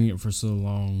been doing it for so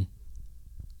long.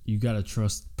 You got to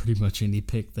trust pretty much any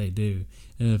pick they do.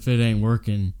 And if it ain't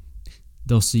working,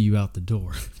 they'll see you out the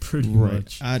door pretty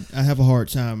much. I have a hard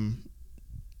time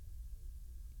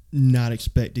not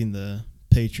expecting the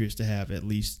Patriots to have at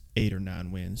least 8 or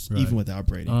 9 wins, even without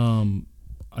Brady.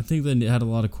 I think they had a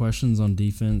lot of questions on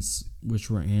defense, which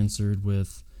were answered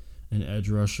with an edge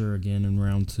rusher again in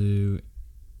round 2,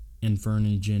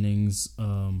 Inferny Jennings,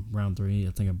 round 3.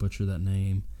 I think I butchered that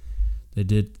name. They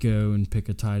did go and pick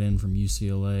a tight end from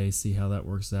UCLA, see how that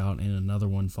works out, and another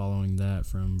one following that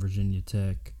from Virginia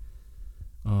Tech.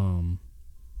 And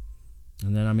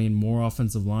then, I mean, more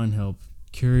offensive line help.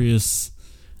 Curious,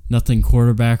 nothing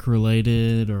quarterback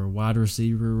related or wide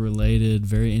receiver related.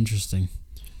 Very interesting.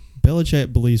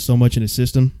 Belichick believes so much in his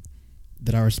system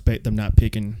that I respect them not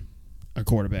picking a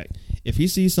quarterback. If he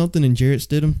sees something in Jarrett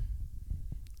Stidham,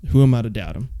 who am I to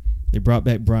doubt him? They brought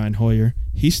back Brian Hoyer.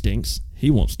 He stinks.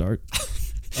 He won't start.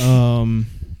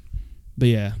 But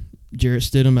yeah, Jarrett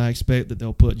Stidham, I expect that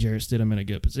they'll put Jarrett Stidham in a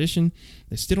good position.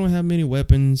 They still don't have many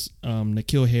weapons.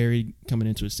 N'Keal Harry, coming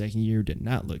into his second year, did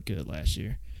not look good last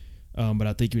year. But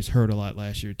I think he was hurt a lot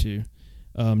last year too.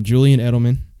 Julian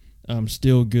Edelman,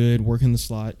 still good, working the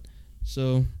slot.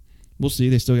 So we'll see.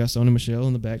 They still got Sony Michel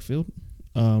in the backfield.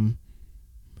 Who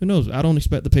knows? I don't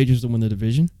expect the Patriots to win the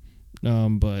division.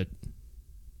 But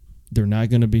they're not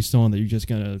going to be someone that you're just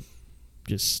going to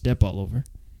just step all over.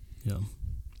 Yeah.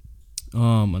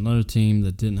 Another team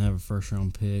that didn't have a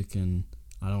first-round pick, and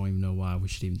I don't even know why we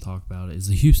should even talk about it, is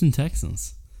the Houston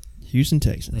Texans. Houston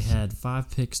Texans. They had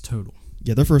 5 picks total.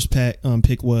 Yeah, their first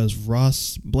pick was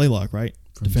Ross Blaylock, right?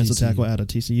 From defensive TCU. tackle out of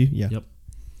TCU. Yeah. Yep.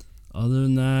 Other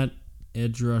than that,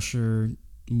 edge rusher,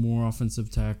 more offensive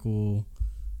tackle,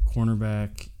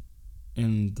 cornerback.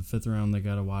 In the 5th round, they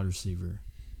got a wide receiver.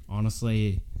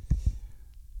 Honestly,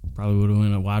 probably would have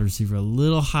went a wide receiver a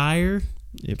little higher.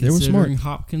 If they were smart. Considering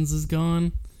Hopkins is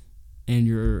gone, and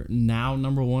your now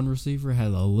number 1 receiver had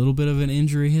a little bit of an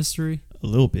injury history. A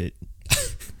little bit.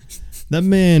 That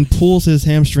man pulls his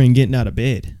hamstring getting out of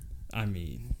bed. I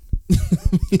mean,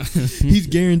 he's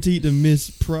guaranteed to miss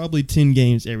probably 10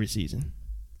 games every season.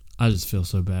 I just feel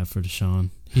so bad for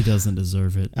Deshaun. He doesn't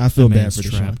deserve it. I feel The bad man's for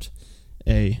trapped.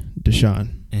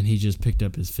 Deshaun. And he just picked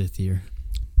up his 5th year.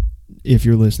 If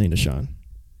you're listening, Deshaun,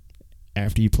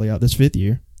 after you play out this 5th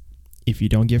year, if you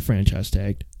don't get franchise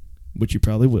tagged, which you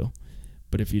probably will,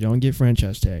 but if you don't get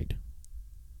franchise tagged,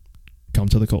 come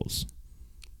to the Colts.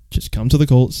 Just come to the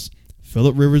Colts.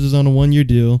 Phillip Rivers is on a 1-year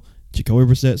deal. Jacoby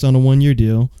Brissett's on a 1-year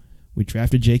deal. We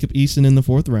drafted Jacob Eason in the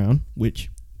 4th round, which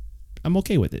I'm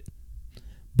okay with it.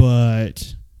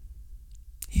 But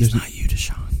he's not you,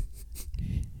 Deshaun.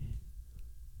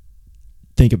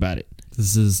 Think about it.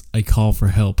 This is a call for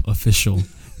help official.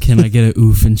 Can I get an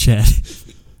oof in chat?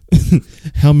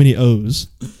 How many O's?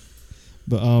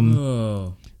 But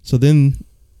so then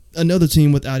another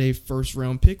team without a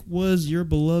first-round pick was your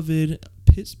beloved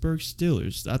Pittsburgh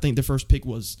Steelers. I think the first pick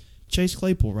was Chase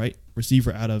Claypool, right?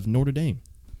 Receiver out of Notre Dame.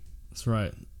 That's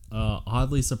right.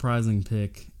 Oddly surprising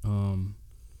pick.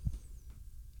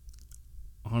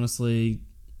 Honestly,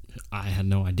 I had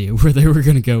no idea where they were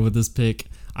going to go with this pick.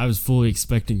 I was fully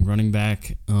expecting running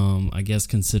back. I guess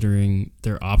considering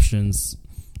their options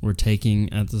were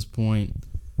taking at this point.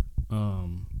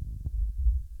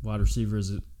 Wide receiver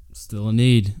is still a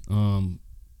need.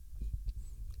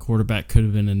 Quarterback could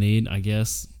have been a need, I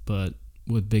guess. But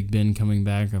with Big Ben coming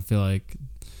back, I feel like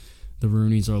the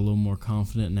Rooneys are a little more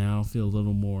confident now. Feel a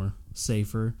little more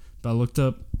safer. But I looked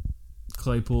up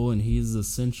Claypool, and he's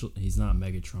essential. He's not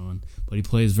Megatron, but he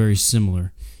plays very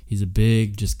similar. He's a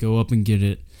big, just go up and get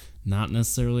it. Not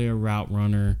necessarily a route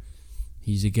runner.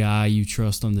 He's a guy you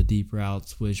trust on the deep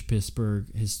routes, which Pittsburgh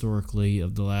historically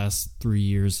of the last 3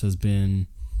 years has been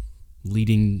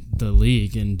leading the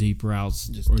league in deep routes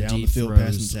just or down deep the field throws,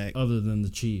 passing attack. other than the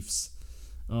Chiefs.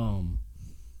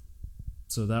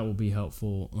 So that will be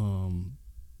helpful.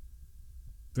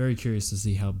 Very curious to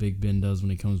see how Big Ben does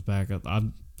when he comes back.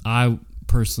 I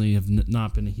personally have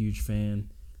not been a huge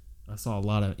fan. I saw a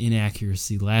lot of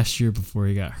inaccuracy last year before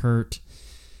he got hurt.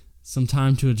 Some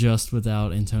time to adjust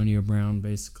without Antonio Brown,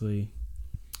 basically.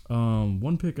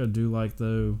 One pick I do like,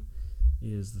 though,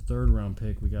 is the third-round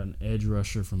pick. We got an edge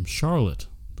rusher from Charlotte,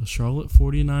 the Charlotte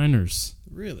 49ers.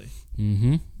 Really?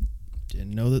 Mm-hmm.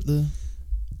 Didn't know that the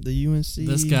UNC.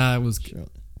 This guy was Charlotte.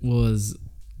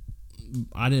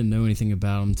 I didn't know anything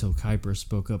about him until Kuiper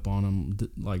spoke up on him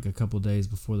like a couple days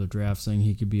before the draft, saying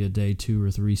he could be a day 2 or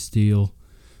 3 steal.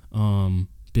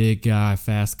 Big guy,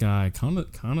 fast guy. Kind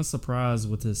of surprised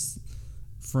with his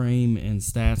frame and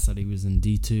stats that he was in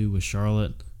D2 with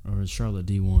Charlotte, or Charlotte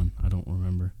D1. I don't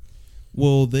remember.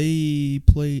 Well, they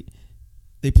played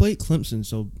Clemson,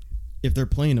 so if they're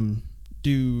playing them,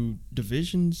 do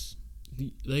divisions?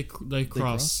 They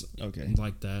cross okay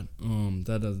like that.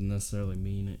 That doesn't necessarily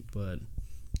mean it, but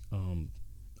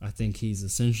I think he's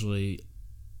essentially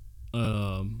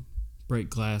break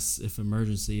glass if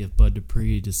emergency if Bud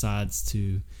Dupree decides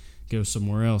to go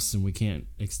somewhere else and we can't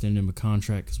extend him a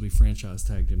contract because we franchise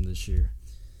tagged him this year.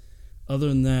 Other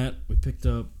than that, we picked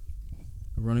up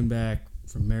a running back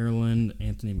from Maryland,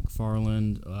 Anthony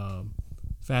McFarland.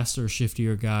 Faster,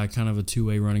 shiftier guy, kind of a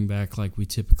two-way running back like we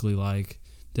typically like.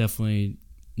 Definitely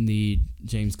need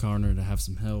James Conner to have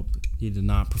some help. He did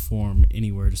not perform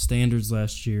anywhere to standards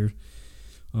last year.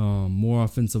 More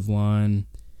offensive line.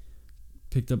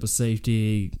 Picked up a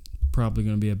safety, probably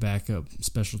going to be a backup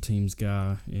special teams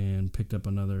guy, and picked up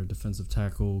another defensive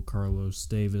tackle, Carlos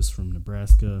Davis from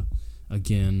Nebraska.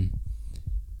 Again,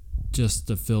 just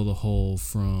to fill the hole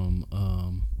from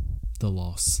the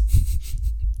loss.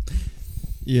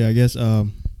 Yeah, I guess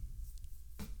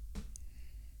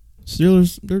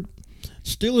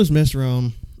Steelers messed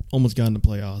around, almost got in the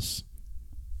playoffs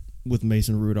with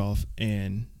Mason Rudolph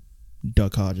and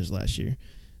Duck Hodges last year.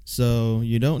 So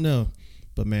you don't know.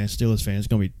 But, man, Steelers fans, it's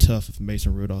going to be tough if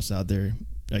Mason Rudolph's out there,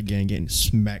 again, getting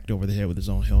smacked over the head with his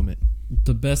own helmet.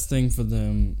 The best thing for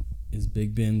them is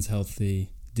Big Ben's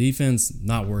healthy. Defense,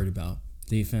 not worried about.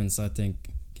 Defense, I think,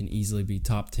 can easily be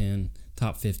top 10,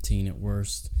 top 15 at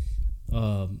worst.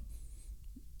 We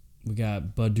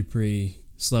got Bud Dupree,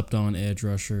 slept-on edge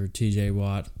rusher, T.J.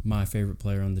 Watt, my favorite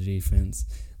player on the defense.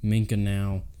 Minka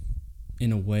now,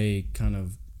 in a way, kind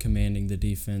of commanding the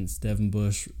defense. Devin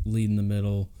Bush leading the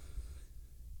middle.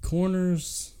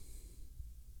 Corners,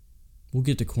 we'll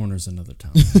get to corners another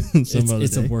time.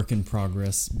 It's a work in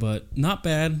progress, but not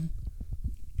bad.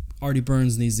 Artie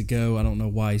Burns needs to go. I don't know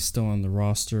why he's still on the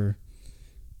roster.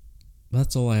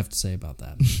 That's all I have to say about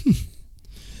that.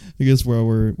 I guess while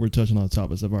we're touching on the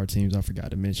topics of our teams, I forgot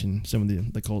to mention some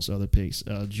of the Colts' other picks.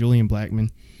 Julian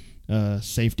Blackman,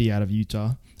 safety out of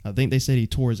Utah. I think they said he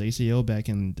tore his ACL back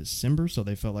in December, so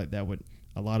they felt like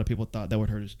a lot of people thought that would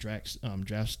hurt his draft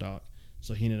stock.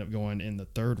 So he ended up going in the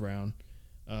third round.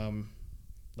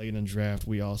 Late in the draft,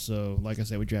 we also, like I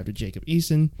said, we drafted Jacob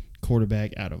Eason,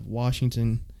 quarterback out of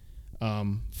Washington,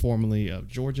 formerly of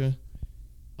Georgia.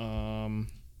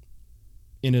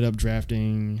 Ended up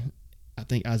drafting, I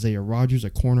think, Isaiah Rogers, a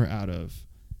corner out of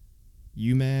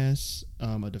UMass,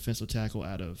 a defensive tackle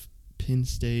out of Penn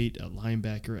State, a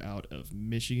linebacker out of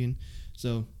Michigan.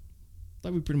 So,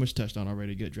 like we pretty much touched on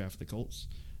already, good draft for the Colts.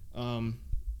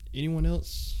 Anyone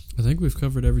else? I think we've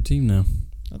covered every team now.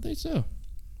 I think so.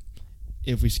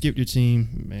 If we skipped your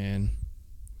team, man,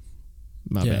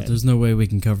 my bad. There's no way we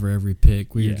can cover every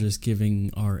pick. We're just giving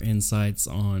our insights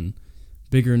on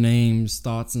bigger names,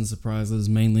 thoughts, and surprises,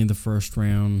 mainly the first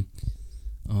round.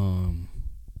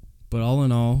 But all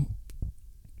in all,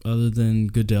 other than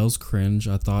Goodell's cringe,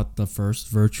 I thought the first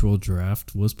virtual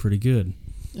draft was pretty good.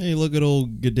 Hey, look at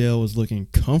old Goodell was looking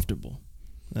comfortable.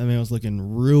 That man was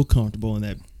looking real comfortable in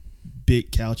that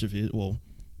big couch of his. Well,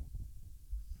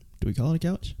 do we call it a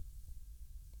couch?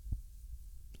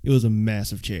 It was a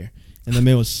massive chair. And the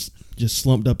man was just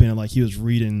slumped up in it like he was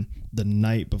reading The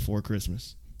Night Before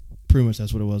Christmas. Pretty much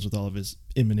that's what it was with all of his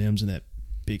M&Ms in that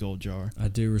big old jar. I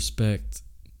do respect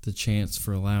the chance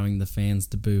for allowing the fans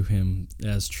to boo him,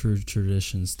 as true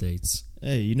tradition states.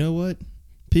 Hey, you know what?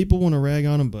 People want to rag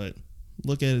on him, but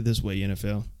look at it this way,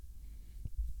 NFL.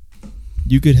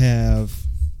 You could have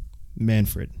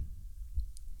Manfred.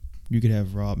 You could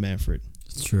have Rob Manfred.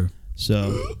 It's true.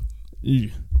 So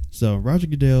Roger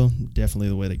Goodell, definitely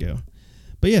the way to go.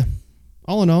 But yeah,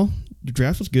 all in all, the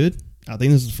draft was good. I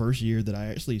think this is the first year that I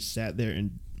actually sat there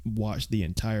and watched the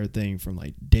entire thing from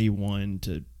like day 1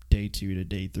 to day 2 to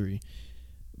day 3.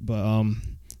 But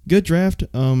good draft.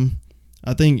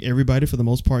 I think everybody for the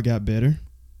most part got better,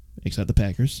 except the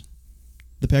Packers.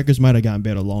 The Packers might have gotten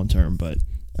better long term, but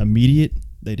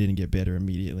they didn't get better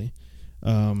immediately.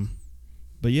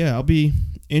 But yeah, I'll be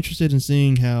interested in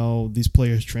seeing how these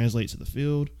players translate to the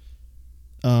field.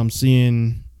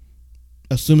 Assuming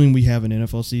we have an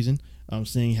NFL season,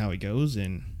 seeing how it goes,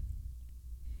 and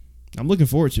I'm looking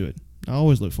forward to it. I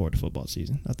always look forward to football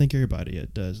season. I think everybody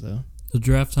does, though. The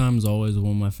draft time is always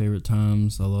one of my favorite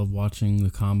times. I love watching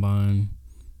the combine.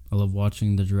 I love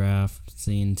watching the draft,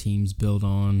 seeing teams build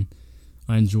on.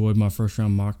 I enjoyed my first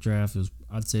round mock draft.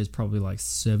 I'd say it's probably like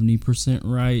 70%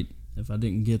 right. If I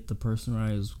didn't get the person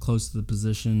right, it was close to the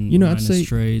position. I'd say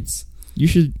trades. You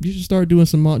should start doing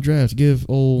some mock drafts. Give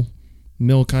old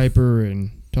Mel Kiper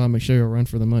and Tom McShay a run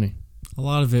for the money. A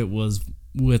lot of it was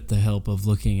with the help of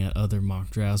looking at other mock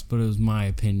drafts, but it was my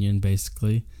opinion,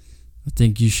 basically. I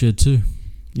think you should, too.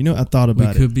 I thought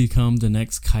about it. We could become the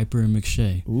next Kiper and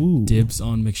McShay. Ooh. Dibs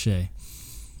on McShay.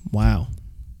 Wow.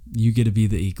 You get to be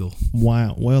the eagle.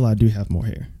 Wow. Well, I do have more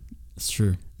hair. It's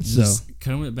true. So, just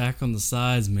comb it back on the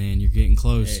sides, man. You're getting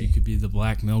close. Hey. You could be the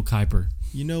black Mel Kiper.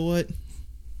 You know what?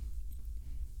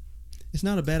 It's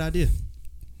not a bad idea.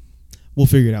 We'll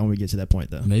figure it out when we get to that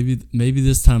point, though. Maybe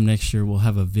this time next year we'll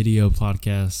have a video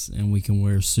podcast and we can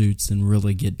wear suits and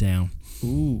really get down.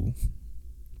 Ooh.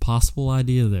 Possible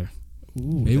idea there.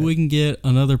 Ooh. Maybe we can get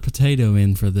another potato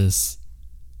in for this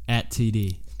at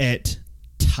TD. At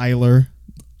Tyler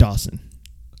Dawson.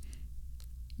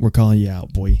 We're calling you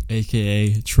out, boy.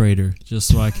 AKA Trader. Just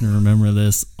so I can remember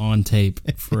this on tape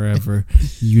forever.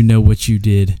 You know what you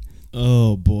did.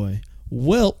 Oh, boy.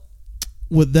 Well,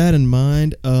 with that in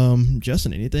mind,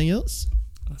 Justin, anything else?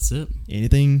 That's it.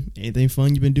 Anything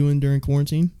fun you've been doing during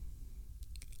quarantine?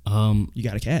 You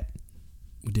got a cat.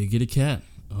 We did get a cat.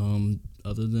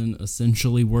 Other than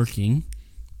essentially working.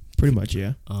 Pretty much,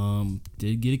 yeah.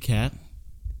 Did get a cat.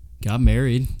 Got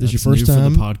married. This is your first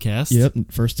time for the podcast.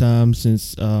 Yep, first time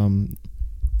since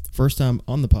first time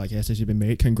on the podcast since you've been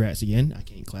married. Congrats again. I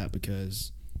can't clap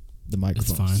because the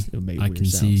microphone's It's fine. It'll make I weird can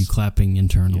sounds. see you clapping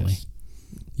internally. Yes.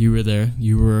 You were there.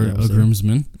 You were Yeah, I was a there.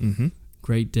 groomsman. Mm-hmm.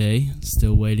 Great day.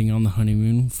 Still waiting on the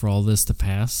honeymoon for all this to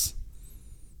pass.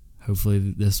 Hopefully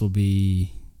this will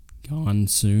be gone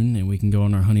soon and we can go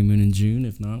on our honeymoon in June.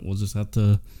 If not, we'll just have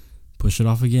to push it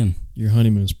off again. Your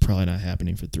honeymoon's probably not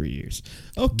happening for 3 years.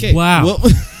 Okay. Wow.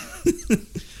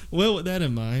 Well, with that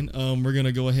in mind, we're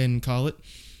gonna go ahead and call it.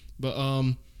 But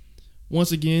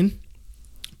once again,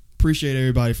 appreciate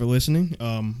everybody for listening.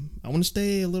 I want to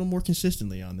stay a little more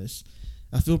consistently on this.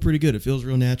 I feel pretty good. It feels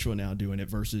real natural now doing it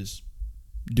versus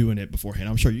doing it beforehand.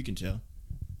 I'm sure you can tell.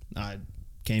 I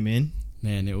came in.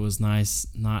 Man, it was nice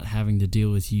not having to deal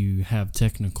with you have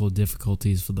technical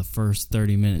difficulties for the first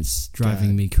 30 minutes,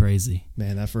 driving me crazy.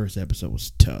 Man, that first episode was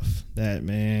tough.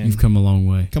 You've come a long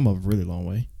way. Come a really long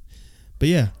way. But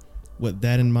yeah, with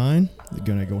that in mind, we're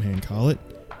going to go ahead and call it.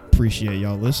 Appreciate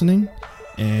y'all listening.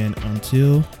 And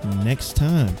until next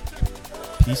time,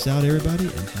 peace out, everybody,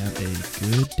 and have a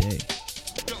good day.